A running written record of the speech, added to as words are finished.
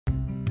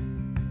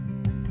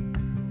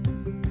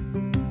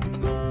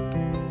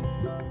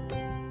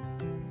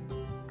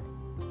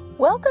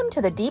Welcome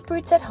to the Deep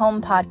Roots at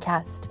Home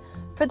podcast.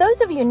 For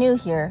those of you new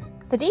here,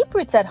 the Deep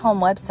Roots at Home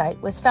website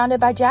was founded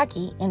by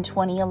Jackie in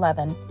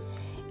 2011.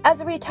 As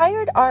a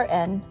retired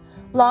RN,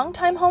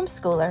 longtime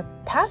homeschooler,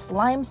 past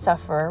Lyme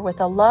sufferer with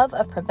a love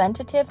of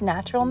preventative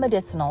natural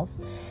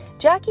medicinals,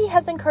 Jackie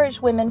has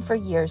encouraged women for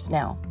years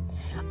now.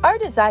 Our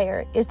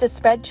desire is to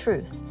spread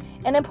truth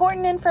and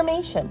important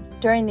information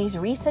during these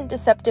recent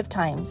deceptive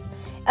times,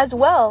 as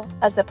well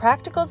as the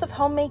practicals of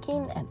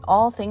homemaking and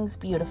all things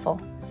beautiful.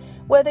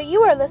 Whether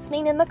you are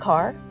listening in the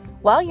car,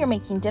 while you're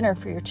making dinner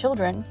for your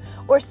children,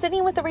 or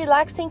sitting with a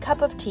relaxing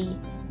cup of tea,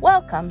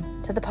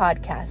 welcome to the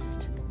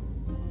podcast.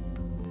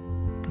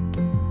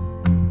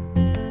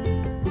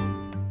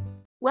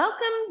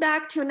 Welcome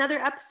back to another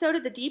episode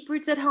of the Deep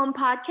Roots at Home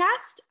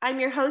podcast. I'm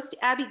your host,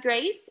 Abby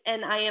Grace,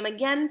 and I am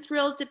again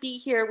thrilled to be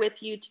here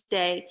with you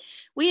today.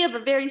 We have a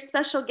very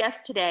special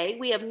guest today.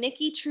 We have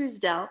Nicki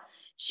Truesdell.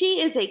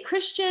 She is a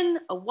Christian,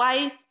 a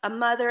wife, a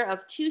mother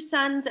of 2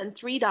 sons and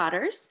 3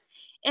 daughters.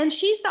 And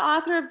she's the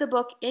author of the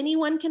book,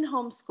 Anyone Can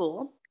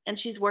Homeschool, and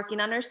she's working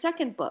on her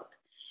 2nd book.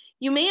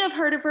 You may have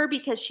heard of her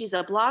because she's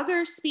a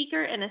blogger,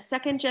 speaker, and a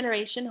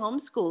 2nd-generation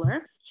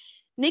homeschooler.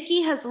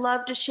 Nicki has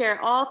loved to share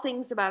all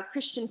things about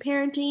Christian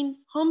parenting,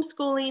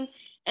 homeschooling,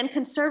 and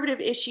conservative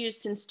issues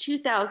since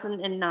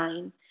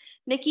 2009.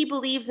 Nicki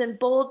believes in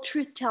bold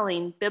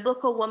truth-telling,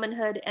 biblical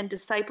womanhood, and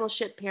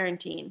discipleship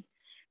parenting.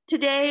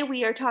 Today,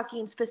 we are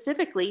talking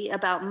specifically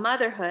about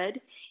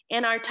motherhood,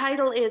 and our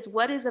title is,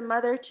 What is a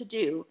Mother to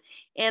Do?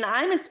 And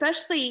I'm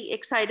especially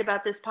excited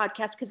about this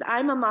podcast because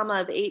I'm a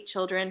mama of 8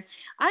 children.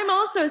 I'm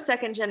also a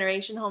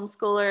 2nd-generation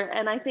homeschooler,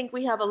 and I think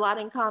we have a lot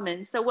in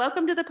common. So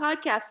welcome to the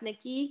podcast,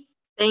 Nicki.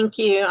 Thank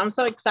you. I'm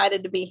so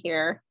excited to be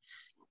here.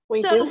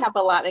 We do have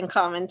a lot in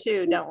common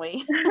too, don't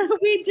we?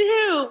 We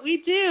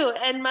do.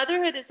 And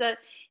motherhood is an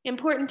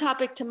important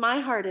topic to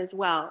my heart as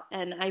well.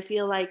 And I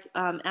feel like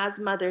as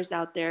mothers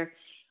out there,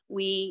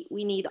 we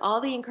need all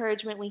the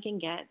encouragement we can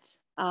get.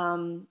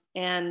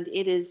 And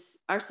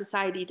our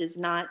society does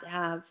not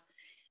have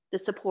the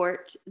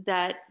support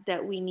that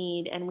we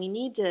need, and we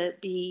need to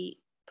be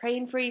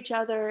praying for each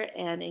other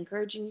and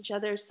encouraging each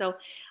other. So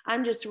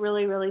I'm just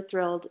really, really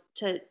thrilled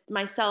to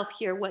myself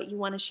hear what you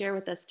want to share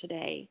with us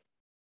today.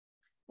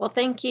 Well,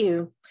 thank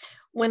you.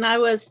 When I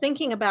was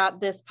thinking about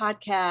this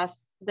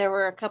podcast, there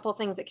were a couple of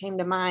things that came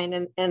to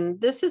mind,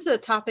 and this is a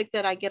topic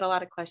that I get a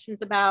lot of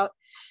questions about.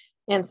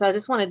 And so I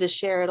just wanted to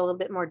share it a little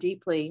bit more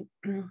deeply.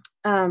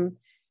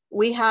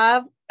 We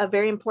have a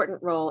very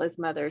important role as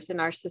mothers in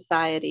our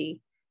society.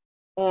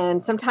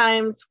 And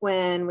sometimes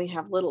when we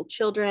have little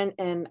children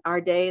and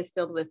our day is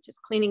filled with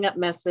just cleaning up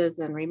messes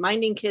and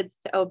reminding kids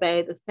to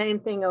obey the same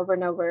thing over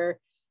and over,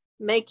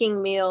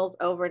 making meals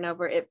over and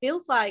over, it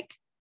feels like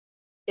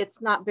it's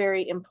not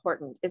very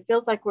important. It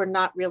feels like we're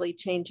not really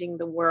changing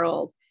the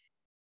world.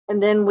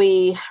 And then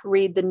we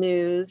read the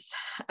news,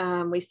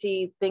 we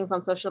see things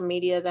on social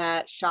media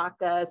that shock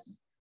us,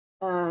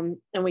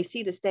 and we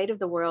see the state of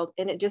the world,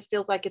 and it just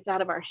feels like it's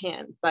out of our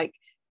hands. Like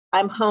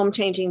I'm home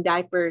changing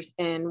diapers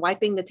and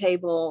wiping the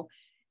table,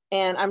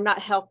 and I'm not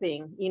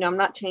helping, I'm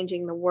not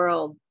changing the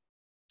world.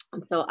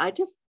 And so I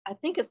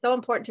think it's so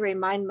important to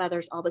remind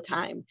mothers all the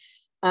time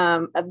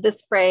of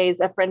this phrase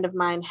a friend of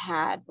mine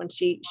had when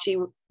she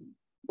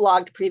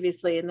blogged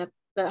previously, and that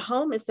the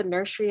home is the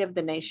nursery of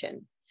the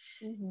nation.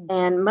 Mm-hmm.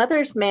 And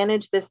mothers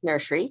manage this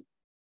nursery.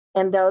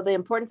 And though the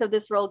importance of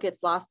this role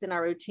gets lost in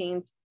our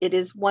routines, it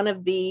is one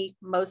of the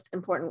most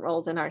important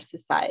roles in our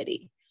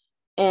society.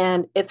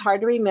 And it's hard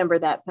to remember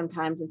that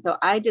sometimes. And so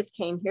I just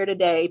came here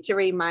today to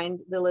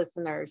remind the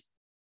listeners.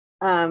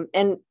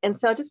 And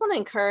so I just want to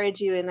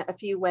encourage you in a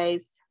few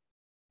ways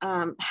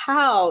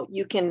how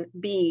you can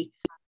be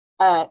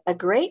a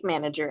great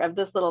manager of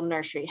this little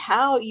nursery,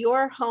 how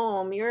your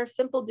home, your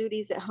simple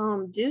duties at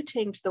home do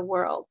change the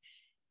world.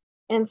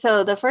 And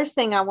so the first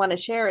thing I want to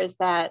share is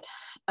that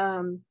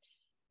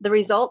the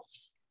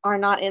results are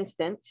not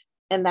instant,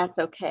 and that's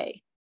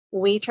okay.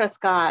 We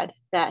trust God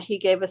that He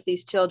gave us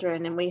these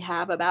children, and we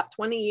have about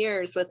 20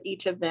 years with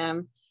each of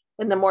them.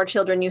 And the more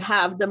children you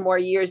have, the more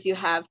years you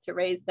have to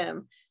raise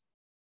them.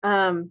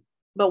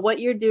 But what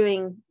you're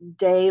doing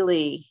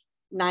daily,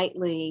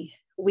 nightly,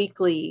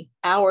 weekly,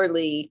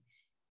 hourly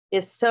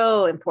is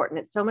so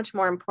important. It's so much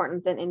more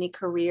important than any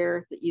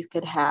career that you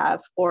could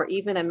have, or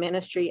even a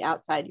ministry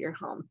outside your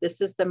home.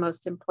 This is the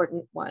most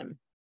important one.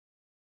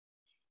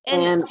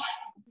 And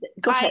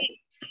go ahead.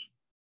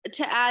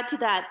 To add to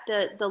that,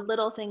 the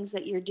little things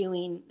that you're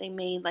doing, they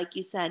may, like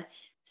you said,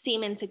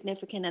 seem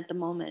insignificant at the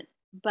moment,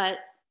 but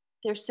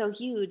they're so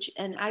huge.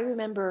 And I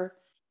remember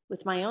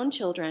with my own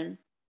children,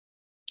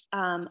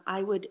 I'm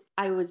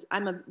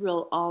a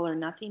real all or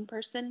nothing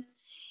person.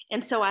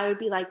 And so I would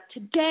be like,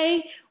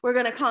 today we're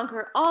going to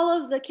conquer all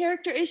of the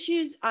character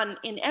issues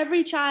in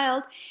every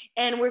child.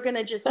 And we're going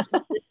to just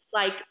this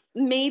like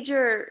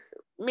major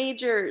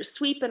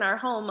sweep in our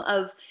home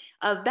of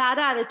bad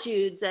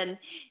attitudes. And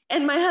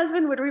my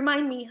husband would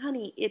remind me,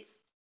 honey, it's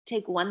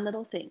take one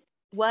little thing.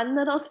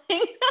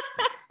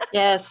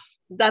 Yes.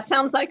 That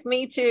sounds like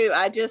me too.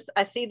 I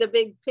see the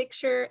big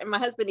picture, and my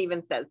husband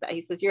even says that.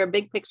 He says, you're a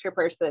big picture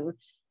person,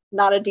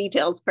 not a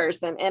details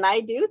person. And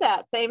I do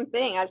that same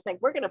thing. I just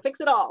think we're going to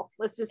fix it all.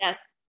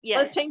 Yes.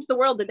 Let's change the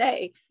world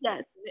today.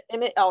 Yes.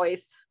 And it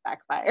always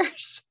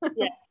backfires.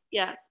 Yeah.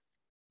 Yeah.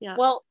 Yeah.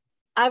 Well,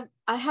 I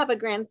have a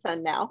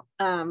grandson now,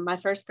 my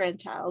first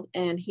grandchild,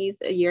 and he's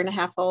a year and a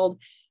half old.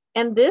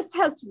 And this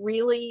has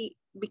really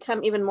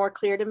become even more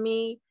clear to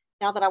me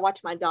now that I watch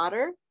my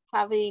daughter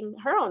having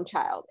her own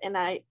child, and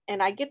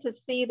I get to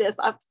see this.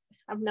 I've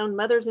known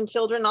mothers and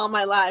children all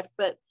my life,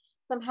 but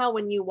somehow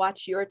when you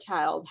watch your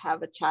child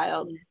have a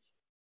child,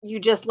 you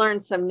just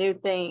learn some new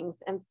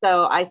things. And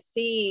so I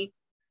see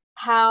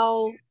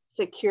how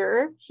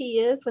secure he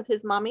is with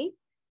his mommy.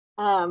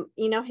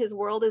 His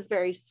world is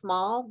very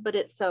small, but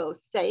it's so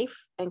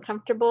safe and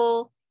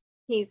comfortable.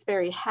 He's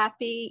very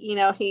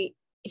happy.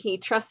 He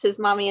trusts his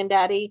mommy and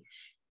daddy.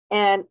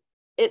 And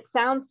it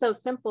sounds so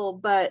simple,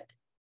 but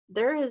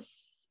there is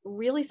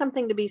really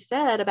something to be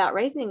said about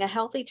raising a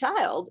healthy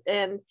child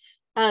and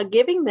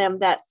giving them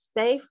that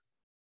safe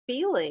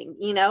feeling,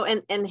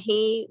 and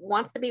he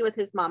wants to be with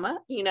his mama.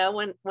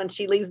 When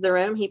she leaves the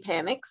room, he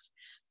panics,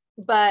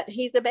 but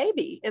he's a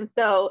baby. And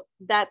so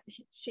that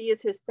she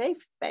is his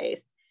safe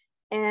space.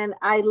 And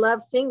I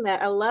love seeing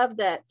that. I love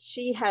that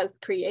she has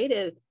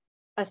created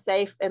a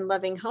safe and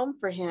loving home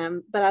for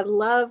him. But I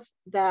love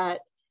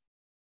that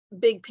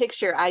big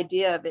picture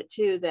idea of it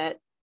too, that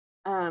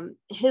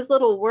his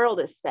little world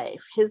is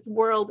safe. His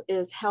world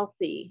is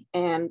healthy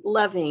and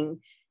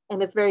loving,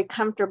 and it's very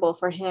comfortable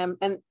for him.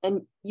 And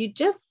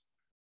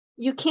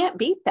you can't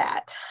beat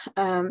that.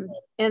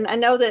 And I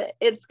know that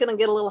it's going to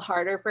get a little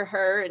harder for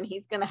her, and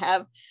he's going to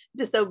have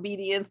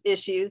disobedience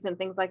issues and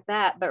things like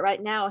that. But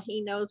right now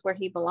he knows where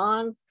he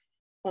belongs,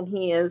 and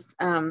he is,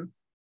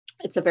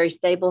 it's a very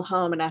stable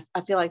home. And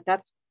I feel like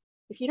that's,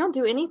 if you don't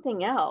do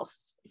anything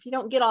else, if you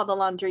don't get all the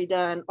laundry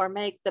done or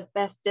make the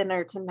best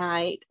dinner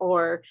tonight,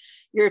 or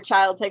your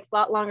child takes a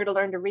lot longer to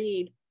learn to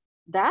read,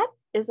 that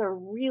is a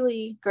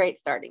really great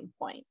starting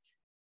point.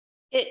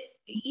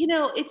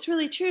 It's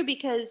really true,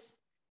 because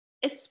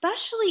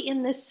especially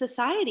in this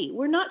society,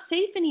 we're not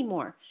safe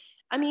anymore.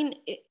 I mean,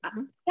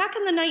 back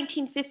in the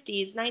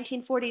 1950s,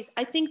 1940s,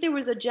 I think there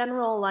was a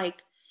general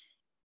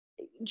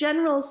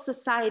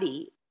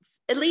society,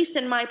 at least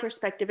in my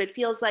perspective, it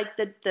feels like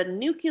the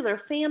nuclear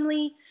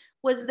family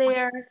was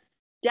there,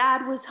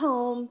 dad was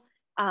home,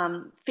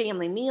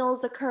 family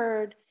meals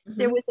occurred. Mm-hmm.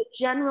 There was a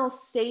general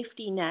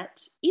safety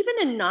net, even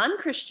in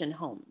non-Christian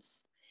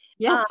homes.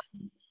 Yes.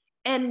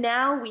 And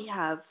now we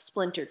have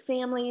splintered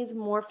families.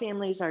 More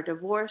families are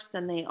divorced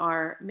than they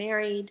are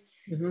married.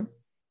 Mm-hmm.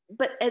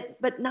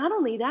 But not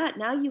only that,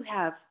 now you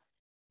have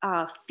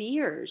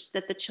fears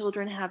that the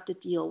children have to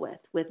deal with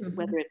mm-hmm.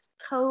 whether it's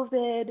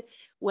COVID,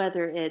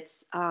 whether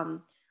it's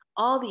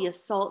all the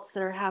assaults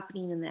that are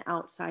happening in the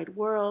outside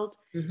world.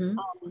 Mm-hmm.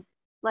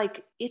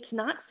 It's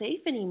not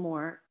safe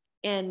anymore.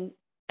 And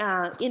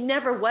it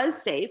never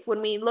was safe when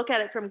we look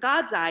at it from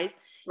God's eyes.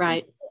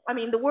 Right. I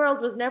mean, the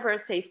world was never a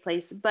safe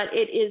place, but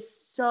it is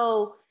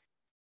so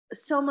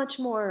much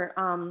more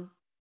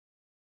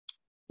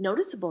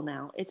noticeable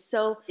now. It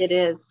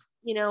is,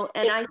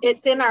 and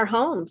it's in our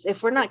homes.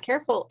 If we're not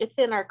careful, it's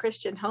in our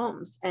Christian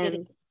homes,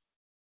 and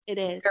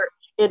it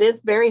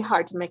is very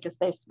hard to make a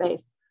safe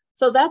space.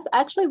 So that's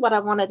actually what I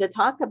wanted to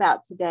talk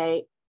about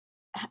today.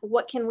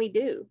 What can we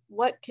do?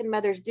 What can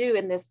mothers do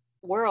in this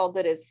world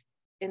that is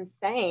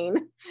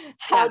insane?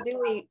 How do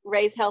we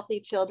raise healthy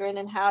children,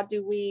 and how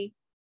do we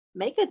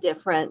make a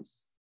difference?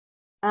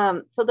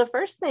 So the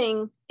first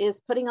thing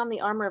is putting on the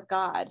armor of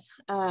God.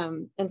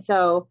 And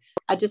so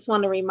I just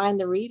want to remind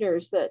the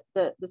readers that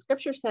the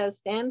scripture says,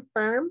 stand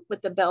firm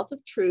with the belt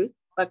of truth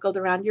buckled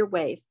around your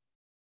waist,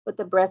 with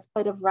the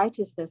breastplate of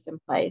righteousness in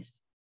place,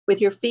 with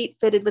your feet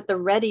fitted with the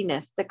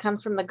readiness that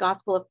comes from the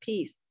gospel of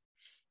peace.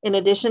 In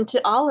addition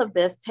to all of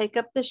this, take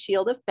up the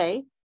shield of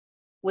faith,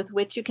 with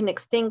which you can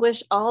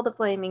extinguish all the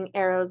flaming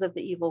arrows of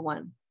the evil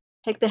one.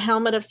 Take the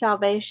helmet of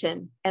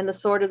salvation and the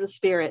sword of the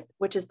Spirit,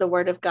 which is the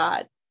word of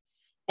God,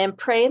 and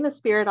pray in the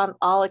Spirit on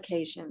all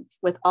occasions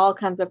with all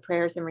kinds of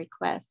prayers and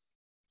requests.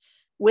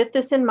 With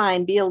this in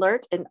mind, be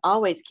alert and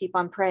always keep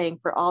on praying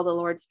for all the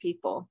Lord's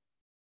people.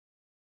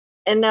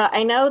 And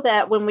I know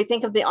that when we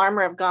think of the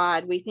armor of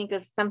God, we think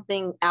of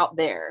something out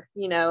there.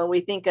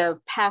 We think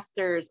of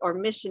pastors or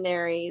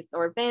missionaries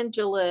or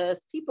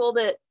evangelists, people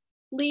that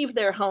leave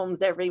their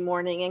homes every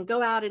morning and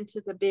go out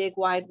into the big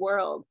wide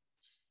world.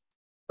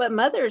 But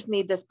mothers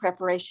need this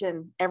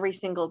preparation every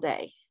single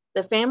day.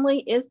 The family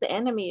is the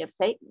enemy of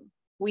Satan.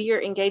 We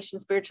are engaged in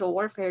spiritual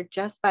warfare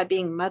just by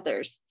being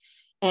mothers.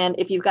 And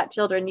if you've got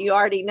children, you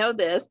already know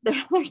this.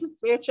 There's a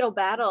spiritual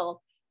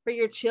battle for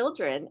your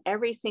children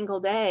every single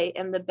day.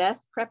 And the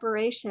best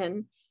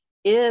preparation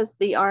is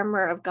the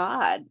armor of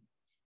God.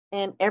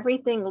 And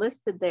everything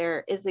listed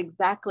there is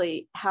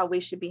exactly how we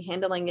should be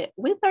handling it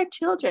with our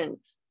children.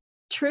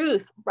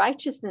 Truth,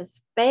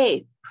 righteousness,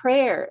 faith,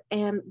 prayer,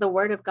 and the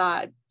word of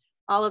God.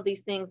 All of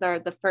these things are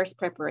the first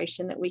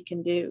preparation that we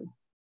can do.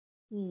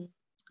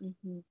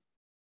 Mm-hmm.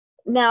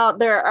 Now,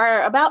 there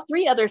are about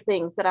 3 other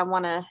things that I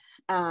want to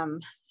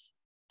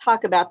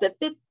talk about that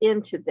fits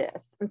into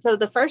this. And so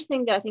the first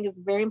thing that I think is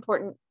very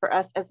important for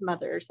us as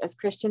mothers, as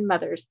Christian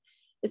mothers,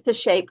 is to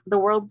shape the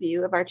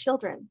worldview of our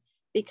children,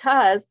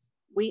 because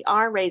we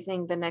are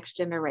raising the next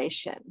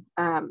generation.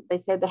 They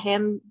say the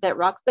hand that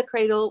rocks the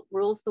cradle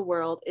rules the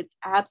world. It's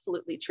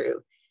absolutely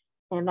true.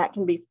 And that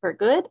can be for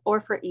good or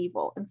for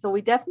evil. And so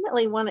we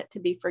definitely want it to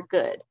be for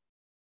good.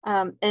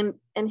 And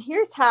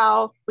here's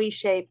how we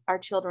shape our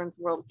children's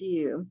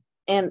worldview.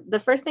 And the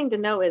first thing to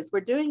know is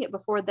we're doing it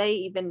before they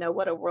even know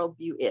what a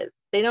worldview is.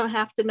 They don't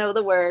have to know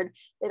the word.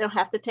 They don't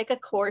have to take a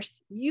course.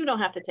 You don't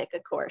have to take a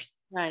course.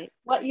 Right.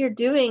 What you're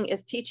doing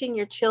is teaching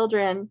your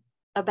children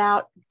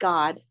about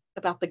God,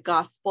 about the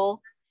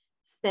gospel,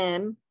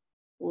 sin,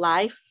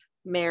 life,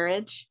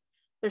 marriage.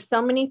 There's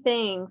so many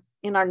things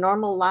in our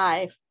normal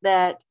life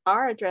that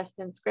are addressed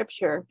in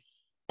scripture.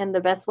 And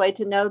the best way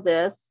to know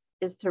this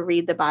is to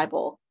read the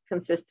Bible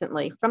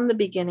consistently from the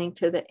beginning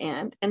to the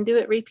end and do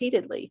it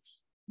repeatedly.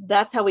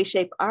 That's how we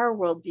shape our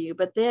worldview.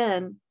 But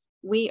then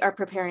we are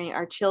preparing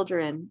our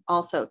children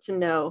also to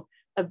know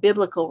a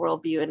biblical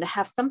worldview and to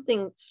have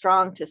something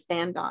strong to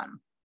stand on.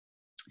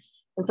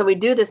 And so we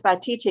do this by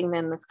teaching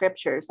them the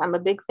scriptures. I'm a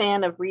big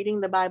fan of reading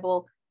the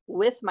Bible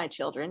with my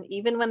children,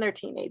 even when they're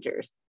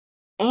teenagers,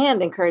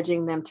 and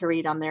encouraging them to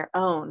read on their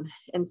own.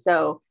 And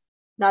so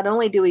not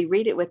only do we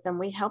read it with them,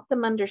 we help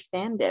them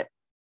understand it.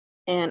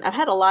 And I've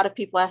had a lot of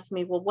people ask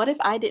me, well, what if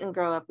I didn't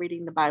grow up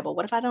reading the Bible?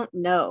 What if I don't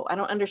know? I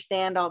don't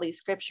understand all these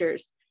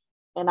scriptures.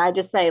 And I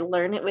just say,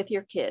 learn it with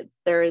your kids.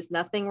 There is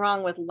nothing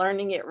wrong with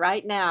learning it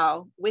right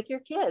now with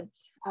your kids.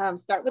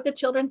 Start with the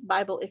children's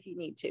Bible if you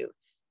need to,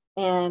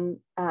 and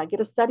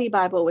get a study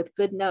Bible with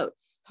good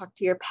notes. Talk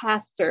to your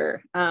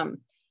pastor,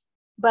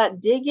 but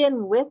dig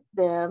in with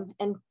them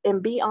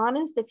and be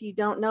honest. If you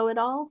don't know it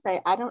all, say,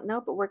 I don't know,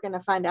 but we're going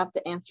to find out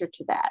the answer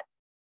to that.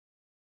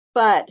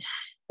 But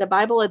the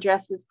Bible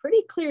addresses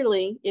pretty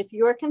clearly, if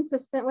you're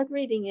consistent with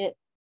reading it,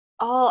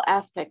 all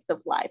aspects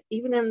of life,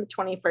 even in the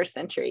 21st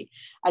century.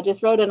 I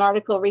just wrote an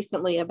article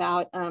recently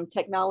about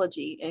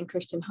technology in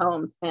Christian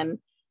homes. And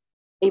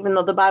even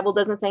though the Bible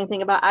doesn't say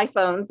anything about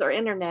iPhones or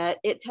internet,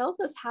 it tells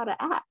us how to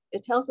act.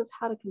 It tells us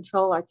how to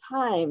control our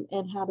time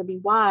and how to be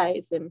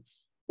wise and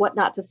what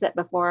not to set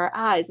before our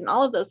eyes and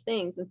all of those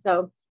things. And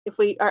so if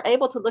we are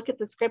able to look at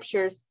the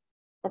scriptures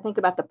and think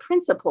about the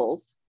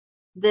principles,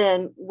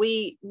 then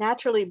we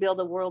naturally build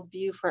a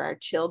worldview for our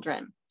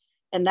children.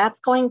 And that's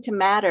going to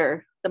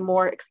matter the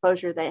more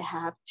exposure they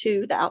have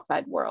to the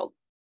outside world.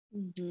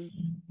 Mm-hmm.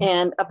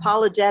 And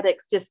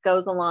apologetics just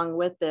goes along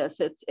with this.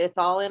 It's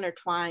all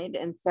intertwined.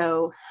 And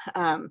so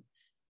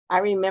I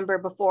remember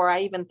before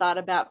I even thought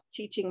about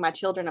teaching my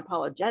children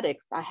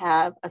apologetics, I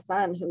have a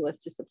son who was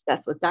just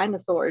obsessed with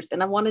dinosaurs,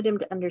 and I wanted him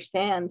to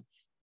understand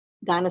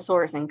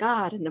dinosaurs and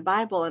God and the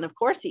Bible. And of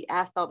course, he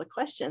asked all the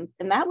questions.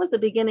 And that was the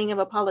beginning of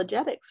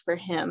apologetics for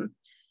him,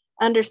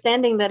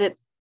 understanding that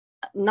it's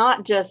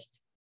not just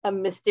a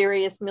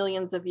mysterious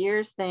millions of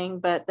years thing,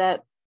 but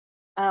that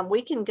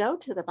we can go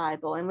to the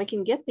Bible and we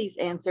can get these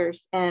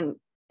answers and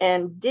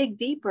dig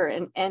deeper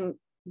and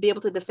be able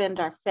to defend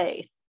our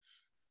faith.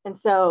 And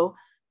so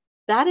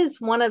that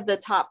is one of the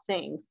top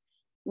things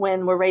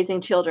when we're raising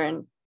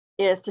children,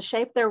 is to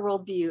shape their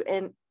worldview.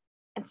 And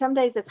some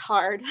days it's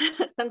hard.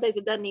 Some days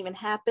it doesn't even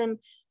happen.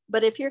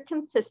 But if you're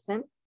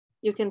consistent,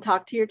 you can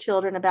talk to your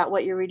children about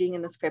what you're reading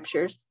in the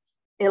scriptures.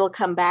 It'll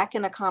come back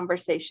in a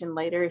conversation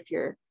later if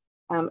you're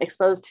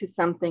exposed to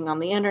something on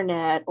the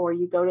internet, or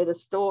you go to the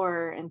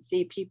store and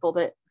see people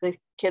that the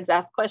kids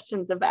ask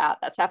questions about.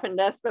 That's happened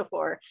to us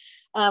before.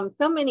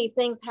 So many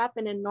things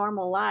happen in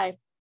normal life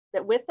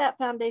that with that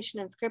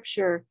foundation in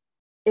scripture,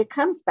 it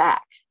comes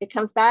back. It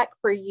comes back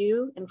for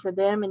you and for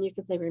them. And you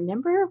can say,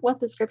 remember what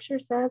the scripture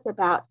says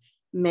about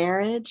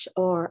marriage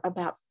or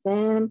about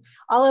sin,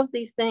 all of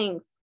these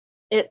things.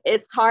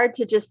 It's hard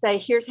to just say,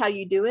 here's how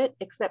you do it,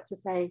 except to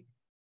say,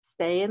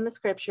 stay in the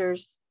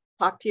scriptures,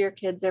 talk to your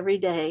kids every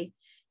day,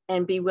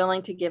 and be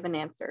willing to give an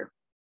answer.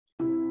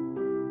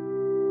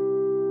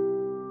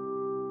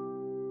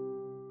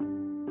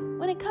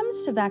 When it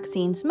comes to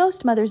vaccines,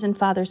 most mothers and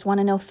fathers want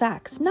to know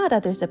facts, not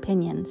others'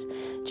 opinions.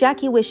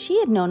 Jackie wished she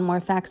had known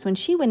more facts when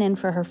she went in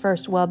for her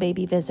first well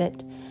baby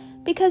visit.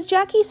 Because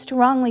Jackie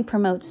strongly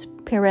promotes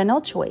parental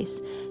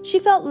choice, she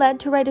felt led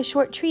to write a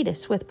short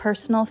treatise with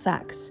personal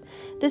facts.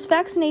 This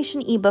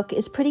vaccination ebook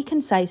is pretty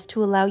concise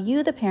to allow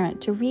you, the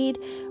parent, to read,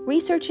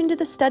 research into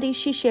the studies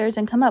she shares,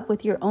 and come up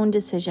with your own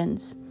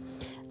decisions.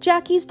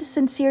 Jackie's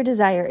sincere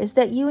desire is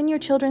that you and your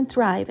children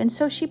thrive, and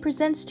so she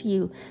presents to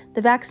you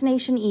the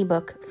vaccination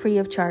ebook free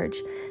of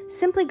charge.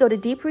 Simply go to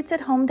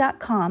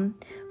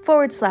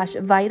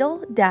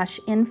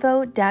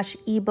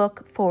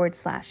deeproots@home.com/vital-info-ebook/.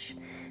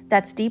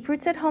 That's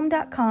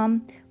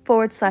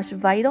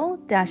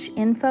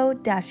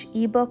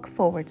deeproots@home.com/vital-info-ebook/.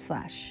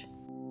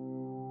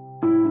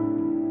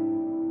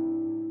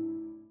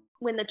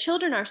 When the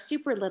children are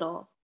super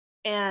little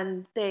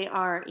and they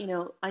are,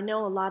 I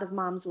know a lot of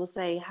moms will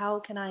say, how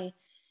can I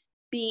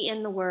be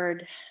in the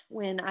word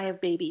when I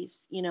have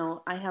babies?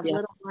 I have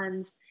little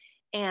ones,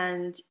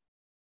 And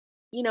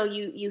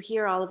you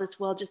hear all of this,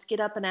 well, just get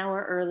up an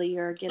hour early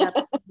or get up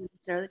 10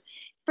 minutes early.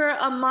 For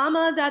a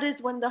mama, that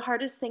is one of the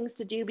hardest things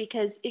to do,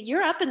 because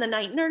you're up in the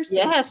night nursing.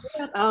 Yes.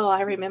 Oh,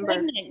 I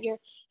remember.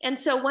 And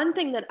so one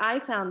thing that I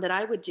found that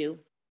I would do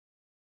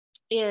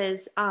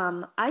is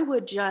I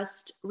would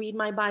just read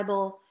my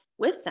Bible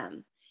with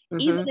them,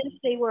 even if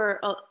they were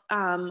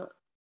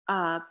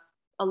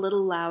a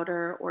little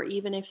louder, or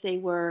even if they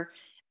were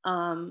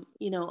a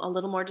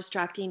little more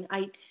distracting.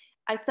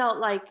 I felt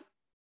like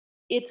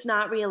it's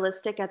not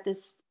realistic at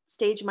this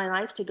stage of my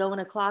life to go in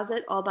a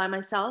closet all by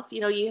myself.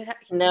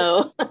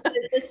 No.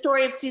 The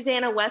story of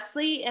Susanna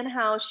Wesley, and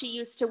how she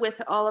used to,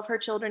 with all of her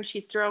children,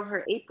 she'd throw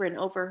her apron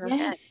over her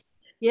head to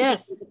be able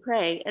to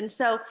pray. And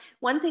so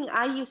one thing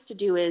I used to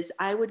do is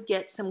I would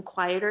get some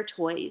quieter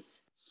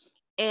toys,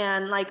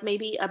 and like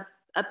maybe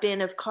a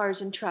bin of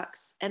cars and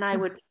trucks, and I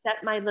would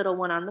set my little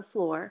one on the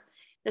floor.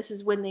 This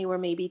is when they were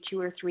maybe 2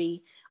 or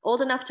 3,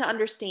 old enough to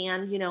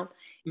understand,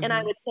 and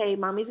I would say,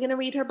 Mommy's going to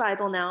read her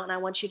Bible now, and I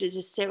want you to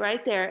just sit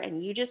right there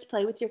and you just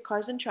play with your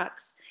cars and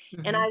trucks.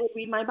 And I would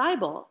read my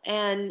Bible.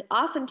 And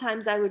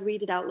oftentimes I would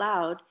read it out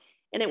loud.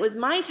 And it was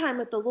my time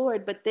with the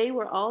Lord, but they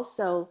were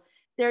also,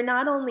 they're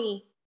not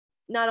only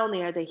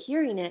are they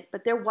hearing it,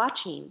 but they're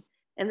watching,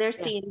 and they're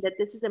seeing that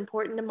this is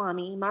important to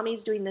Mommy.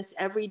 Mommy's doing this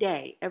every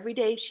day. Every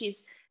day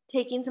she's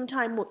taking some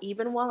time,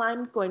 even while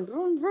I'm going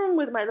vroom, vroom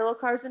with my little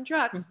cars and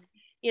trucks.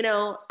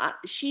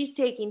 She's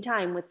taking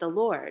time with the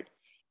Lord.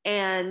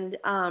 And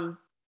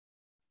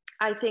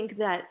I think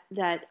that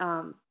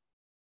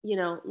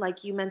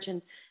like you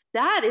mentioned,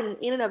 that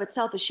in and of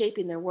itself is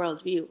shaping their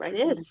worldview, right?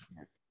 It is.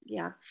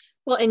 Yeah.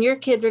 Well, and your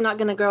kids are not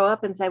going to grow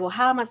up and say, well,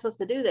 how am I supposed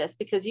to do this?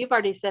 Because you've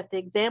already set the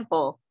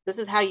example. This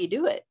is how you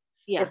do it.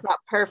 Yeah. It's not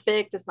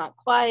perfect. It's not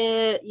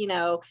quiet. You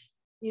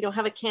don't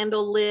have a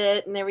candle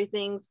lit and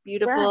everything's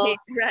beautiful.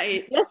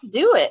 Right. Just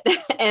do it.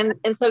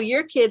 and so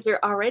your kids are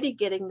already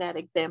getting that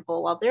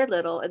example while they're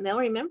little, and they'll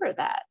remember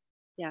that.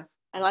 Yeah.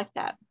 I like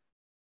that.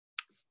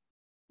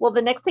 Well,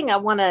 the next thing I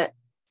want to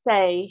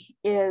say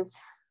is,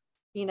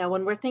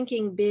 when we're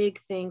thinking big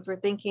things, we're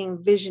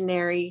thinking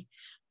visionary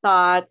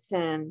thoughts,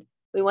 and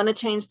we want to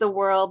change the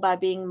world by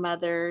being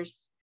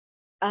mothers.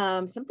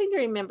 Something to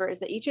remember is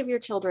that each of your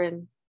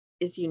children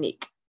is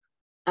unique.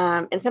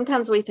 And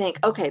sometimes we think,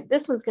 okay,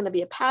 this one's going to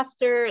be a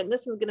pastor, and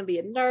this one's going to be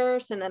a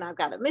nurse, and then I've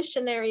got a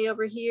missionary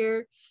over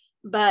here.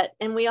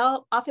 And we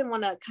all often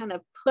want to kind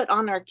of put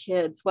on our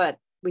kids what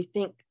we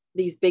think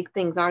these big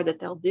things are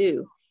that they'll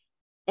do.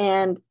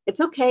 And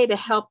it's okay to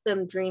help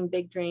them dream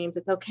big dreams.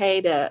 It's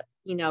okay to,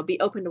 be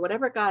open to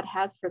whatever God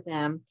has for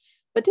them,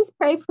 but just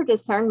pray for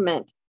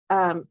discernment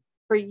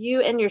for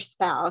you and your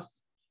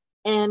spouse,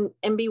 and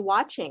be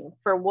watching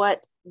for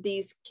what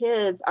these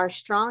kids are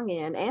strong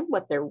in and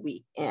what they're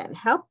weak in.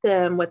 Help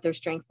them with their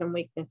strengths and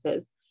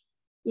weaknesses.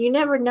 You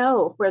never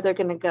know where they're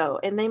going to go,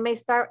 and they may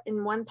start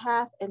in one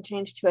path and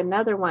change to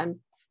another one.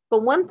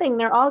 But one thing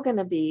they're all going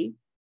to be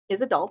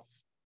is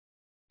adults.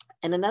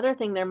 And another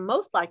thing they're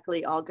most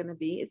likely all going to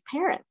be is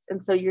parents.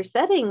 And so you're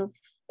setting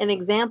an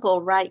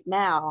example right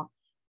now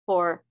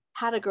for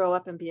how to grow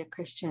up and be a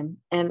Christian,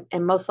 and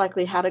most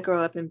likely how to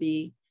grow up and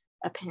be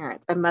a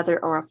parent, a mother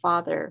or a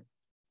father.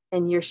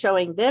 And you're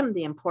showing them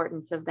the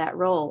importance of that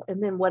role.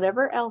 And then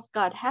whatever else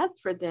God has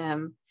for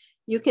them,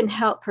 you can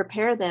help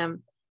prepare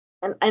them.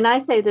 And I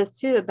say this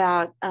too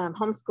about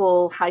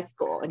homeschool, high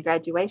school, and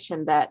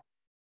graduation, that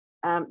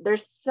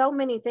there's so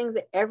many things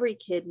that every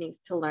kid needs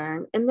to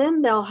learn. And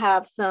then they'll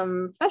have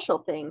some special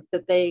things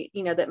that they,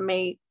 that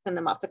may send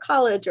them off to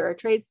college or a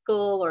trade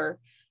school, or,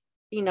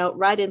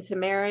 right into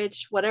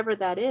marriage, whatever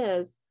that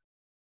is.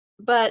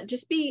 But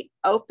just be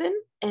open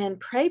and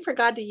pray for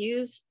God to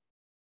use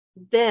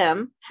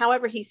them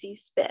however he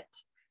sees fit.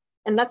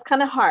 And that's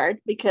kind of hard,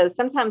 because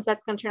sometimes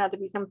that's going to turn out to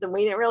be something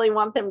we didn't really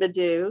want them to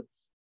do.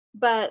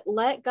 But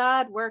let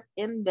God work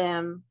in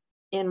them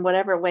in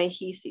whatever way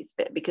he sees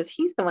fit, because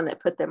he's the one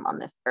that put them on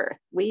this earth.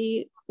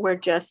 We were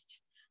just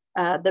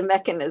the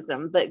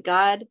mechanism, but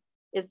God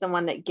is the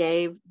one that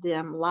gave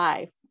them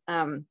life.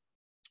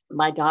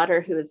 My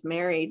daughter, who is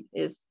married,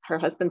 her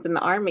husband's in the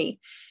Army.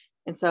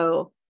 And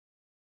so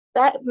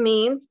that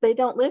means they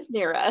don't live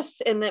near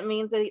us. And that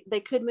means they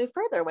could move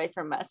further away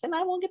from us. And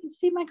I won't get to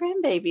see my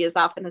grandbaby as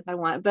often as I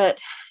want. But,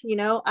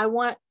 I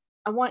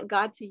want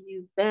God to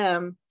use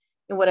them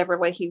in whatever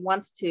way he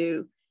wants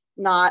to,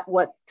 not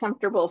what's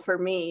comfortable for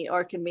me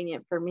or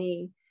convenient for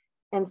me.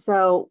 And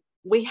so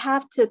we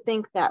have to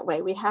think that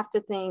way. We have to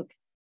think,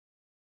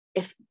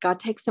 if God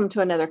takes them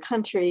to another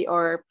country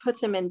or puts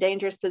them in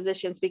dangerous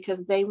positions because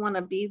they want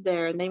to be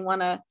there and they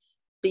want to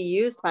be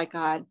used by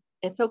God,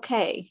 it's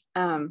okay.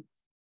 And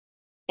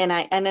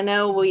I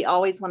know we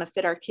always want to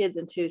fit our kids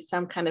into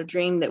some kind of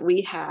dream that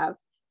we have,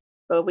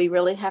 but we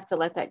really have to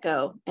let that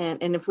go. And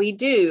if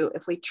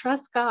we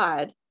trust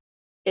God,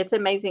 it's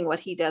amazing what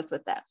he does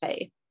with that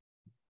faith.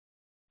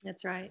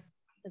 That's right.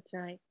 That's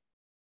right.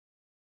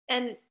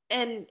 And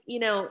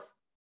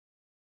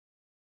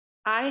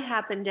I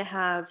happen to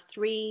have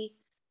 3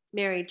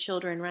 married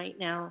children right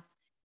now.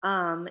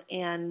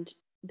 And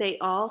they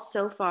all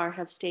so far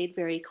have stayed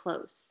very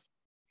close.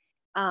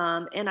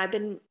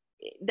 And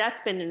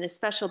that's been a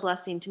special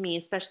blessing to me,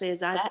 especially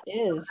as I've That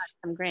is. got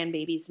some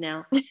grandbabies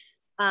now.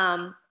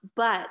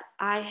 But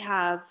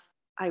I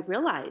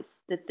realize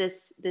that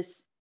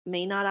this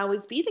may not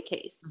always be the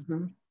case.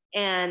 Mm-hmm.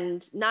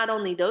 And not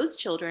only those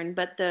children,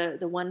 but the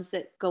ones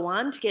that go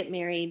on to get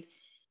married,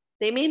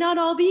 they may not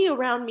all be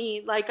around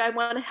me. Like, I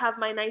want to have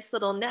my nice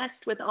little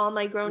nest with all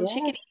my grown Yes.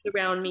 chickadees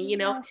around me, you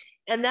know? Yes.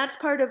 And that's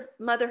part of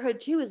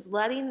motherhood too, is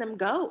letting them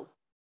go.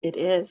 It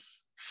is.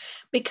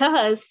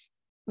 Because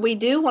we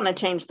do want to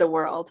change the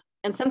world.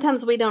 And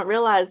sometimes we don't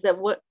realize that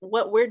what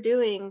we're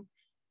doing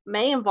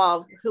may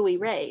involve who we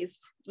raise.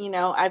 You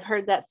know, I've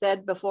heard that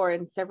said before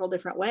in several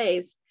different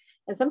ways.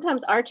 And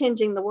sometimes our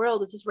changing the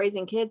world is just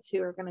raising kids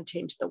who are going to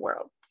change the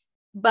world.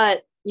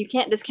 But you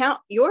can't discount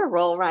your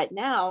role right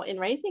now in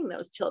raising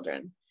those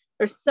children.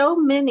 There's so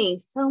many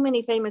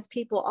famous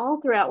people all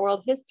throughout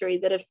world history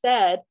that have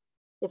said,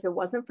 if it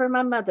wasn't for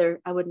my mother,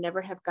 I would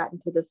never have gotten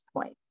to this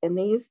point. And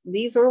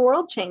these were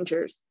world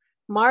changers,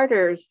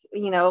 martyrs,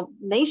 you know,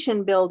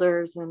 nation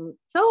builders, and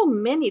so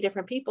many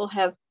different people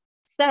have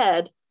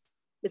said,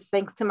 it's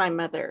thanks to my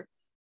mother.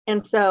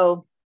 And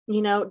so,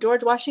 you know,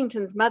 George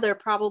Washington's mother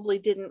probably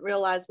didn't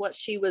realize what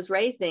she was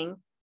raising,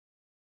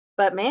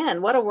 but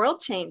man, what a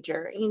world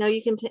changer. You know,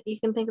 you can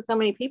think of so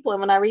many people.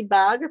 And when I read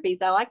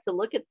biographies, I like to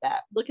look at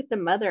the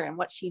mother and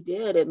what she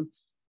did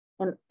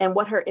and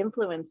what her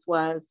influence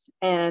was.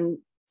 And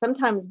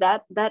sometimes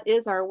that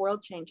is our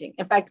world changing.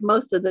 In fact,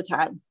 most of the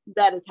time,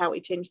 that is how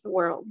we change the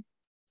world.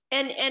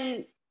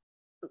 And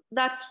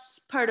that's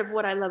part of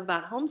what I love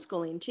about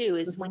homeschooling too,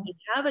 is when you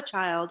have a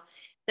child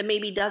that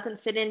maybe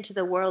doesn't fit into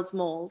the world's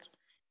mold,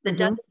 that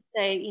doesn't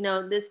say, you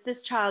know,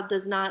 this child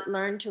does not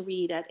learn to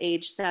read at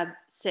age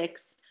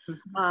 6,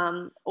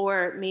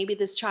 or maybe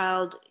this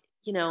child,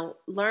 you know,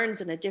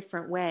 learns in a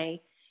different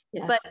way.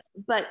 Yes.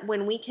 But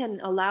when we can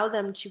allow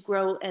them to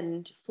grow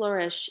and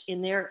flourish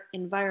in their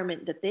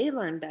environment that they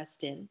learn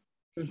best in,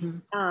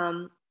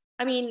 I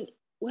mean,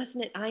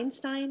 wasn't it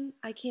Einstein?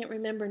 I can't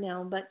remember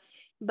now, but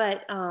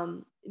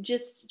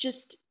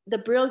just the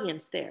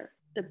brilliance there,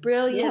 the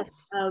brilliance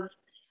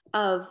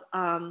of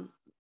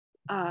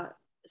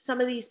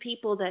some of these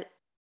people that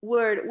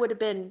would have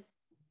been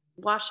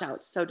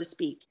washouts, so to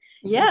speak,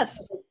 yes,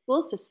 in the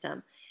school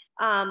system.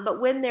 But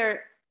when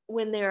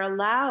they're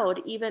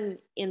allowed, even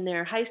in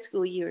their high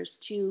school years,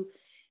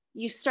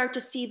 you start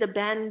to see the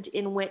bend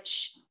in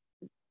which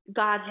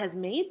God has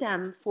made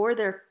them for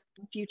their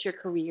future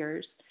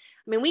careers.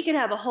 I mean, we could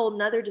have a whole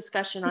nother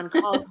discussion on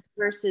college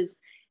versus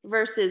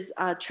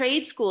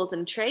trade schools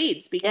and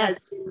trades,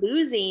 because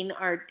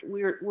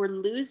we're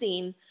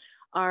losing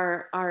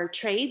our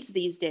trades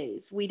these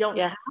days. We don't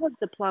have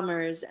the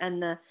plumbers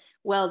and the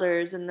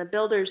welders and the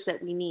builders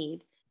that we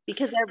need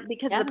because of the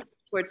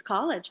push towards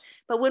college.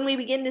 But when we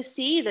begin to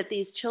see that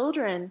these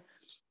children,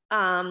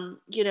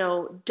 you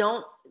know,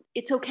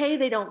 it's okay,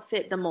 they don't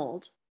fit the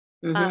mold.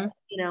 You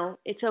know,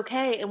 it's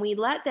okay, and we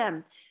let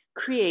them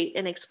create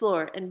and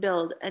explore and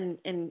build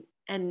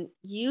and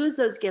use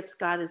those gifts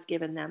God has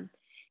given them.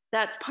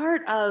 That's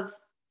part of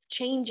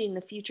changing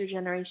the future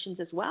generations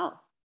as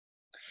well.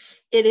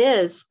 It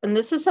is. And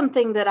this is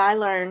something that I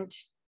learned.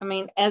 I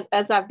mean,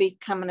 as I've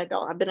become an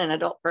adult, I've been an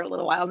adult for a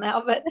little while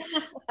now, but,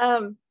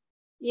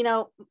 you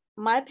know,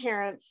 my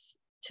parents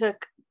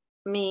took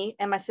me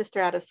and my sister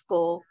out of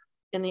school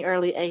in the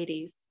early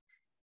 80s,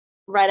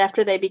 right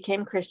after they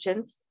became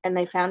Christians and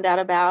they found out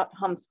about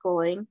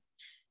homeschooling.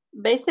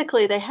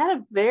 Basically, they had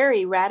a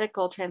very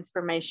radical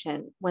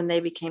transformation when they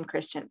became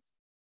Christians,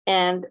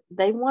 and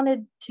they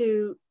wanted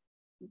to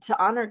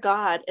honor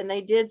God. And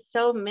they did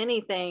so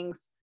many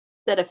things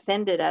that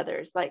offended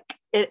others, like,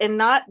 and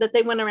not that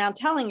they went around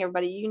telling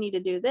everybody you need to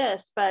do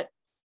this, but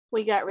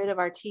we got rid of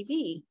our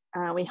TV.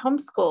 We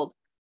homeschooled.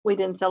 We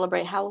didn't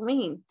celebrate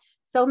Halloween.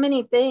 So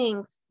many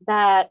things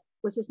that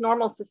was just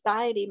normal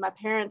society. My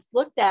parents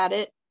looked at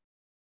it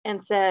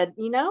and said,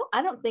 you know,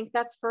 I don't think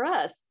that's for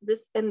us.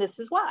 This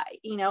is why,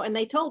 you know, and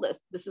they told us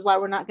this is why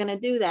we're not going to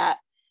do that.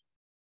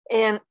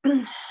 And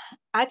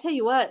I tell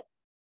you what,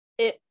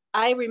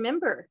 I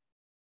remember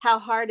how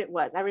hard it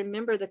was. I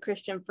remember the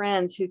Christian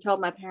friends who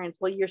told my parents,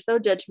 well, you're so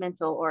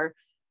judgmental, or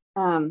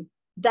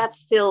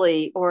that's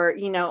silly, or,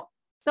 you know,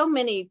 so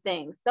many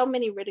things, so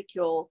many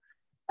ridicule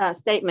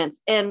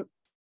statements. And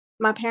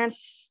my parents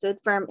stood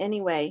firm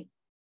anyway.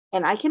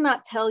 And I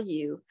cannot tell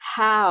you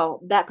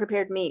how that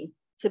prepared me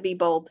to be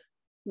bold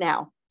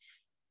now.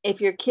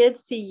 If your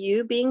kids see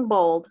you being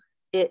bold,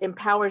 it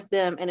empowers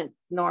them, and it's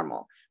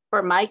normal.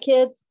 For my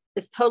kids,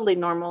 it's totally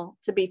normal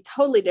to be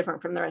totally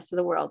different from the rest of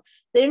the world.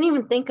 They didn't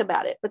even think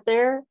about it, but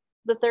they're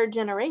the third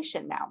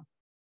generation now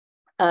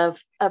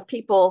of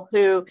people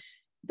who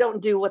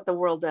don't do what the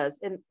world does.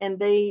 And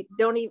they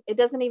don't even, it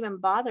doesn't even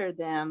bother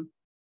them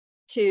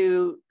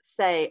to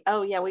say,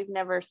 oh yeah, we've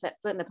never set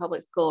foot in a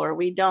public school, or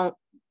we don't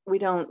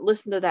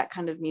listen to that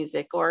kind of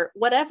music or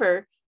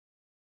whatever,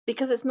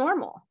 because it's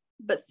normal.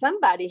 But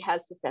somebody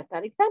has to set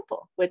that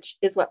example, which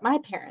is what my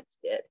parents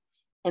did.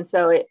 And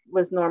so it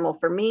was normal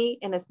for me,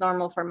 and it's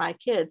normal for my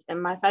kids.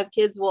 And my 5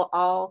 kids will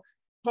all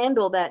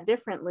handle that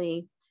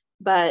differently.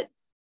 But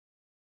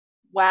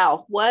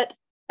wow, what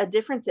a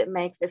difference it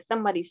makes if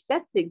somebody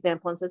sets the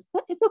example and says,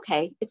 it's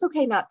okay. It's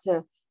okay not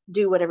to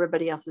do what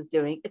everybody else is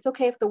doing. It's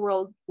okay if the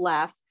world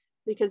laughs,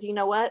 because you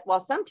know what?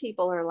 While some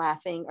people are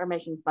laughing or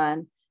making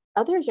fun,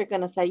 others are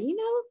going to say,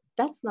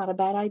 that's not a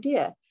bad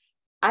idea.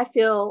 I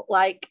feel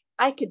like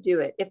I could do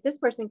it. If this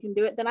person can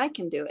do it, then I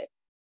can do it.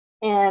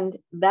 And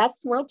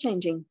that's world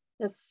changing.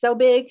 It's so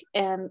big,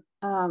 and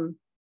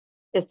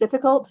it's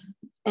difficult,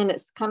 and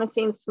it kind of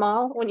seems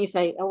small when you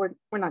say, oh,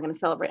 we're not going to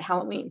celebrate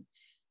Halloween.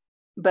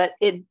 But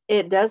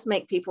it does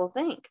make people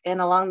think.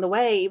 And along the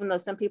way, even though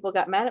some people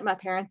got mad at my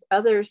parents,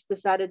 others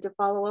decided to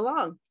follow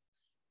along.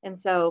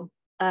 And so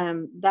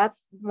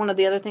that's one of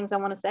the other things I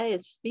want to say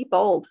is just be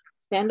bold,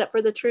 stand up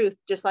for the truth,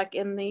 just like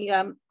in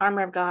the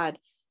armor of God.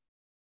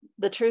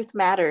 The truth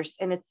matters,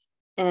 and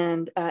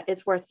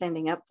it's worth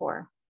standing up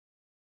for.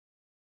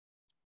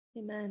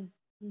 Amen.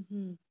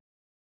 Mm-hmm.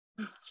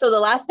 So the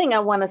last thing I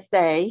want to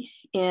say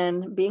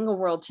in being a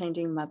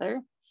world-changing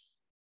mother,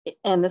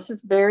 and this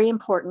is very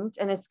important,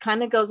 and it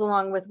kind of goes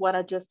along with what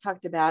I just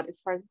talked about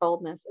as far as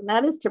boldness, and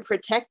that is to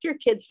protect your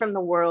kids from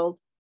the world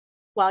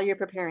while you're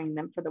preparing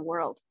them for the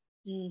world.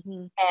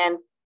 Mm-hmm. And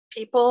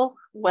people,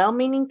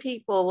 well-meaning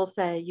people, will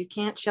say, you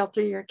can't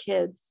shelter your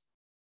kids.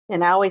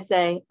 And I always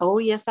say, oh,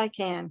 yes, I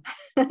can.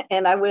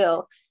 And I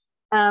will.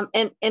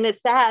 And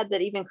it's sad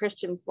that even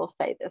Christians will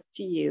say this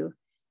to you.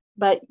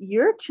 But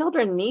your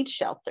children need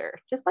shelter.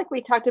 Just like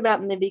we talked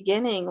about in the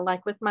beginning,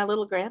 like with my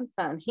little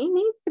grandson, he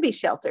needs to be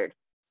sheltered.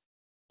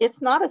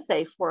 It's not a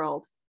safe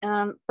world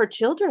for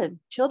children.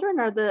 Children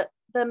are the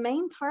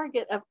main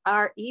target of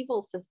our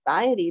evil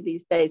society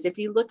these days. If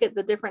you look at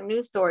the different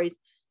news stories,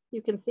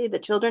 you can see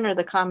that children are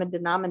the common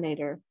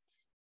denominator.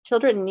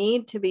 Children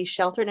need to be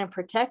sheltered and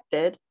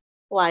protected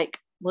like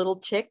little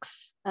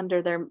chicks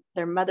under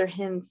their mother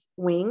hen's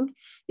wing.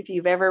 If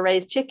you've ever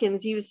raised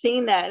chickens, you've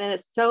seen that. And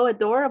it's so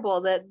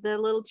adorable that the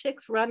little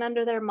chicks run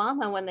under their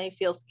mama when they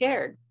feel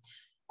scared.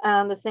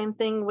 The same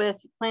thing with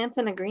plants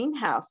in a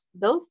greenhouse.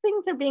 Those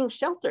things are being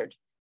sheltered.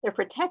 They're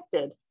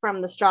protected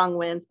from the strong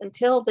winds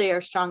until they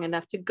are strong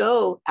enough to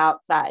go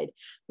outside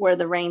where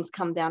the rains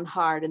come down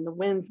hard and the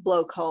winds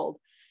blow cold.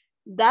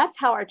 That's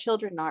how our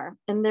children are.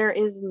 And there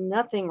is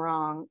nothing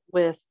wrong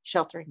with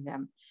sheltering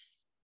them.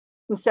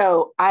 And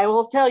so I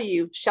will tell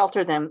you,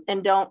 shelter them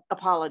and don't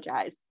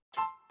apologize.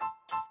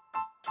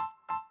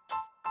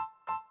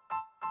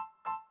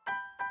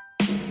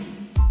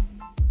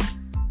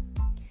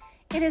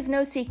 It is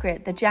no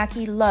secret that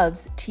Jackie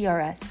loves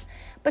TRS,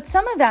 but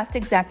some have asked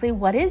exactly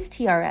what is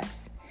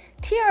TRS.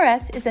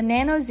 TRS is a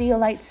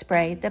nanozeolite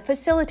spray that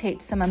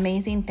facilitates some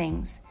amazing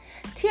things.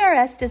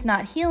 TRS does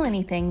not heal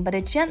anything, but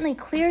it gently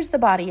clears the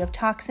body of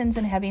toxins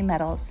and heavy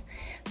metals,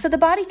 so the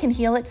body can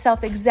heal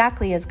itself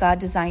exactly as God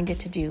designed it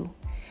to do.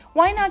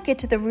 Why not get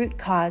to the root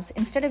cause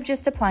instead of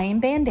just applying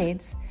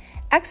Band-Aids?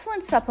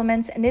 Excellent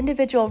supplements and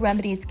individual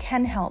remedies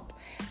can help,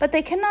 but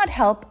they cannot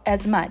help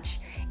as much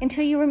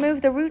until you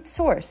remove the root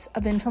source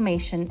of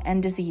inflammation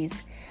and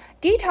disease.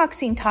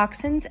 Detoxing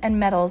toxins and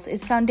metals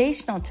is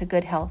foundational to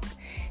good health.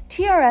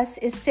 TRS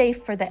is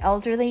safe for the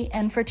elderly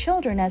and for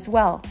children as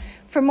well.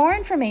 For more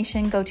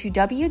information, go to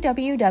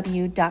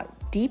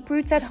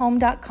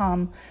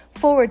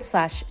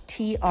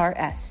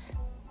www.deeprootsathome.com/TRS.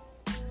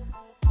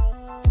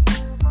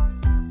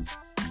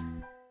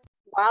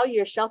 While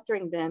you're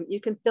sheltering them, you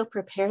can still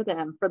prepare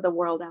them for the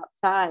world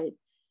outside.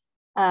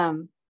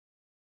 And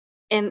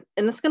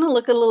it's going to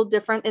look a little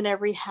different in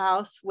every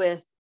house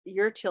with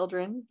your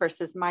children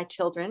versus my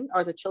children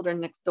or the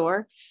children next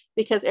door,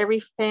 because every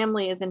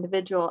family is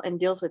individual and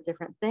deals with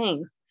different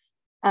things.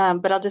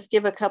 But I'll just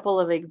give a couple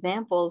of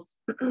examples.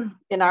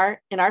 In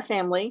our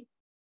family,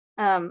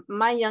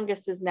 my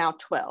youngest is now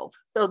 12.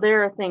 So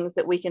there are things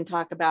that we can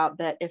talk about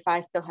that if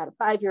I still had a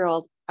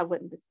 5-year-old, I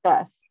wouldn't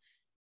discuss.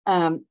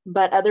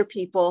 But other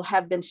people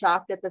have been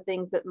shocked at the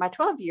things that my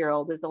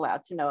 12-year-old is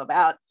allowed to know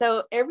about.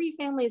 So every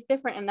family is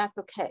different, and that's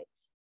okay.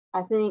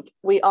 I think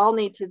we all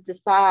need to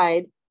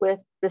decide with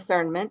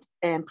discernment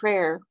and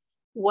prayer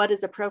what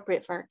is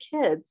appropriate for our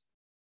kids.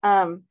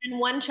 And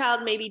one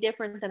child may be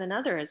different than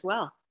another as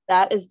well.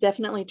 That is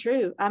definitely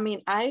true. I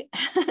mean,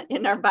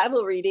 in our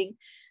Bible reading,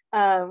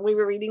 we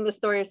were reading the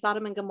story of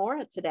Sodom and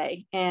Gomorrah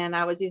today, and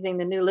I was using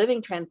the New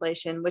Living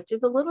Translation, which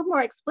is a little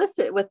more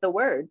explicit with the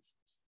words.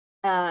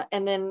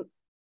 And then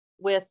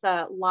with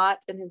Lot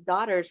and his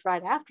daughters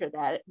right after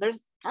that, there's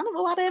kind of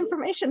a lot of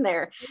information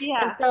there.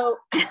 Yeah. And so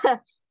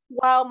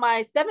while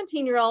my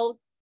 17-year-old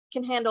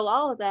can handle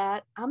all of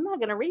that, I'm not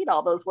going to read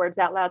all those words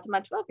out loud to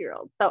my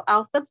 12-year-old. So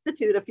I'll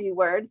substitute a few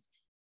words.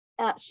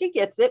 She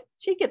gets it.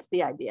 She gets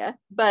the idea,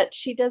 but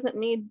she doesn't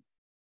need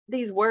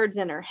these words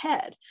in her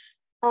head.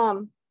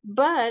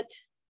 But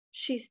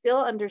she still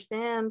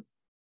understands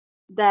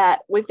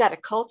that we've got a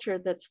culture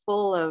that's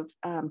full of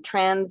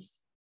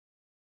trans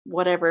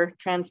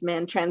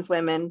men, trans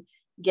women,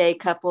 gay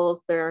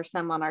couples. There are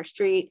some on our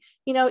street.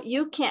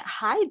 You can't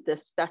hide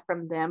this stuff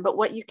from them, but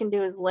what you can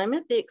do is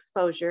limit the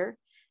exposure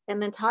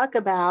and then talk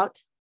about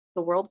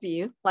the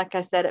worldview. Like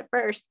I said at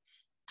first,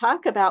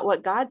 talk about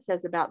what God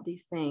says about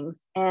these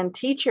things and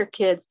teach your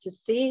kids to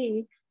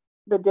see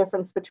the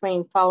difference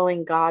between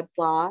following God's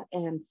law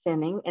and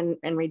sinning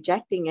and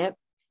rejecting it,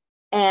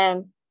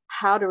 and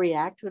how to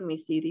react when we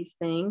see these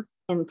things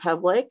in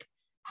public.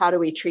 How do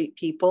we treat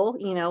people?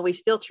 We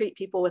still treat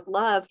people with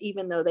love,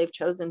 even though they've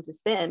chosen to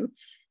sin.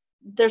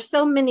 There's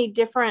so many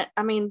different,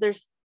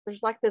 there's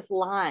like this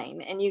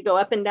line, and you go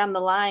up and down the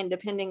line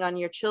depending on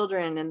your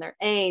children and their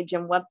age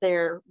and what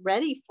they're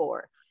ready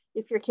for.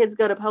 If your kids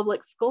go to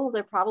public school,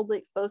 they're probably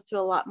exposed to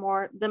a lot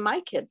more than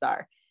my kids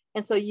are.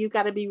 And so you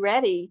got to be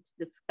ready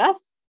to discuss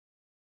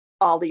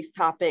all these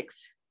topics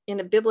in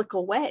a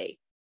biblical way.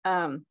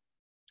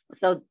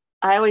 So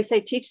I always say,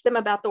 teach them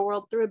about the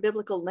world through a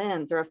biblical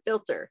lens or a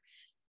filter.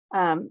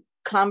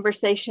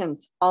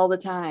 Conversations all the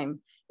time.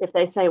 If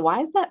they say,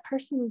 why is that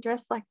person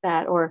dressed like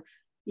that? Or,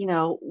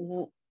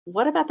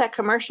 what about that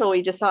commercial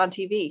we just saw on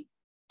TV?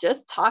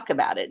 Just talk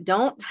about it.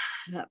 Don't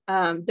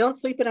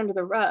sweep it under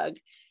the rug,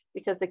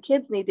 because the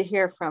kids need to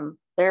hear from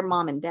their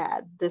mom and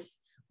dad.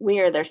 We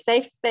are their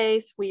safe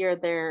space. We are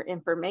their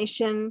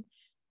information.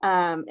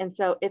 And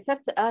so it's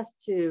up to us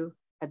to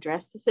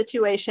address the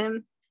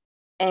situation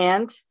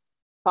and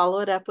follow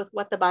it up with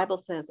what the Bible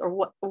says,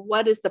 or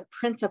what is the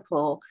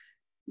principle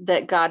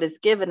that God has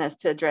given us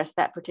to address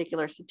that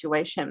particular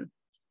situation.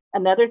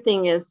 Another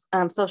thing is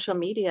social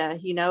media.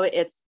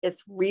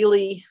 It's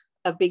really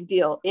a big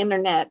deal.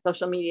 Internet,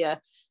 social media,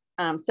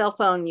 cell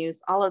phone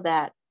use, all of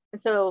that.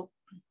 And so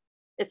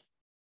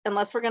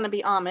unless we're going to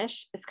be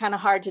Amish, it's kind of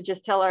hard to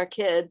just tell our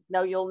kids,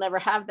 no, you'll never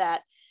have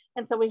that.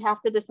 And so we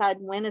have to decide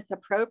when it's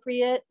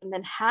appropriate and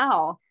then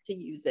how to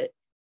use it.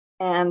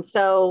 And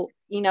so,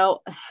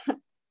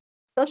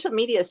 social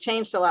media has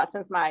changed a lot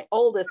since my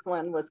oldest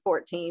one was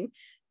 14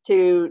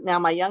 to now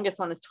my youngest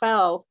one is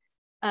 12.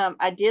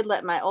 I did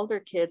let my older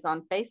kids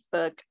on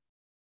Facebook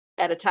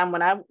at a time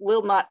when I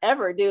will not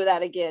ever do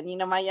that again.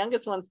 My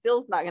youngest one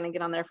still is not going to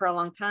get on there for a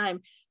long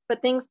time,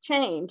 but things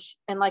change.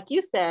 And like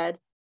you said,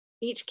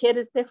 each kid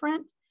is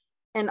different.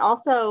 And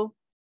also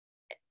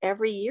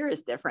every year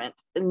is different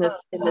in this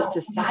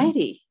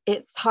society.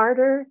 It's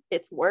harder,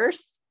 it's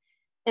worse.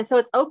 And so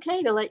it's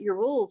okay to let your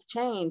rules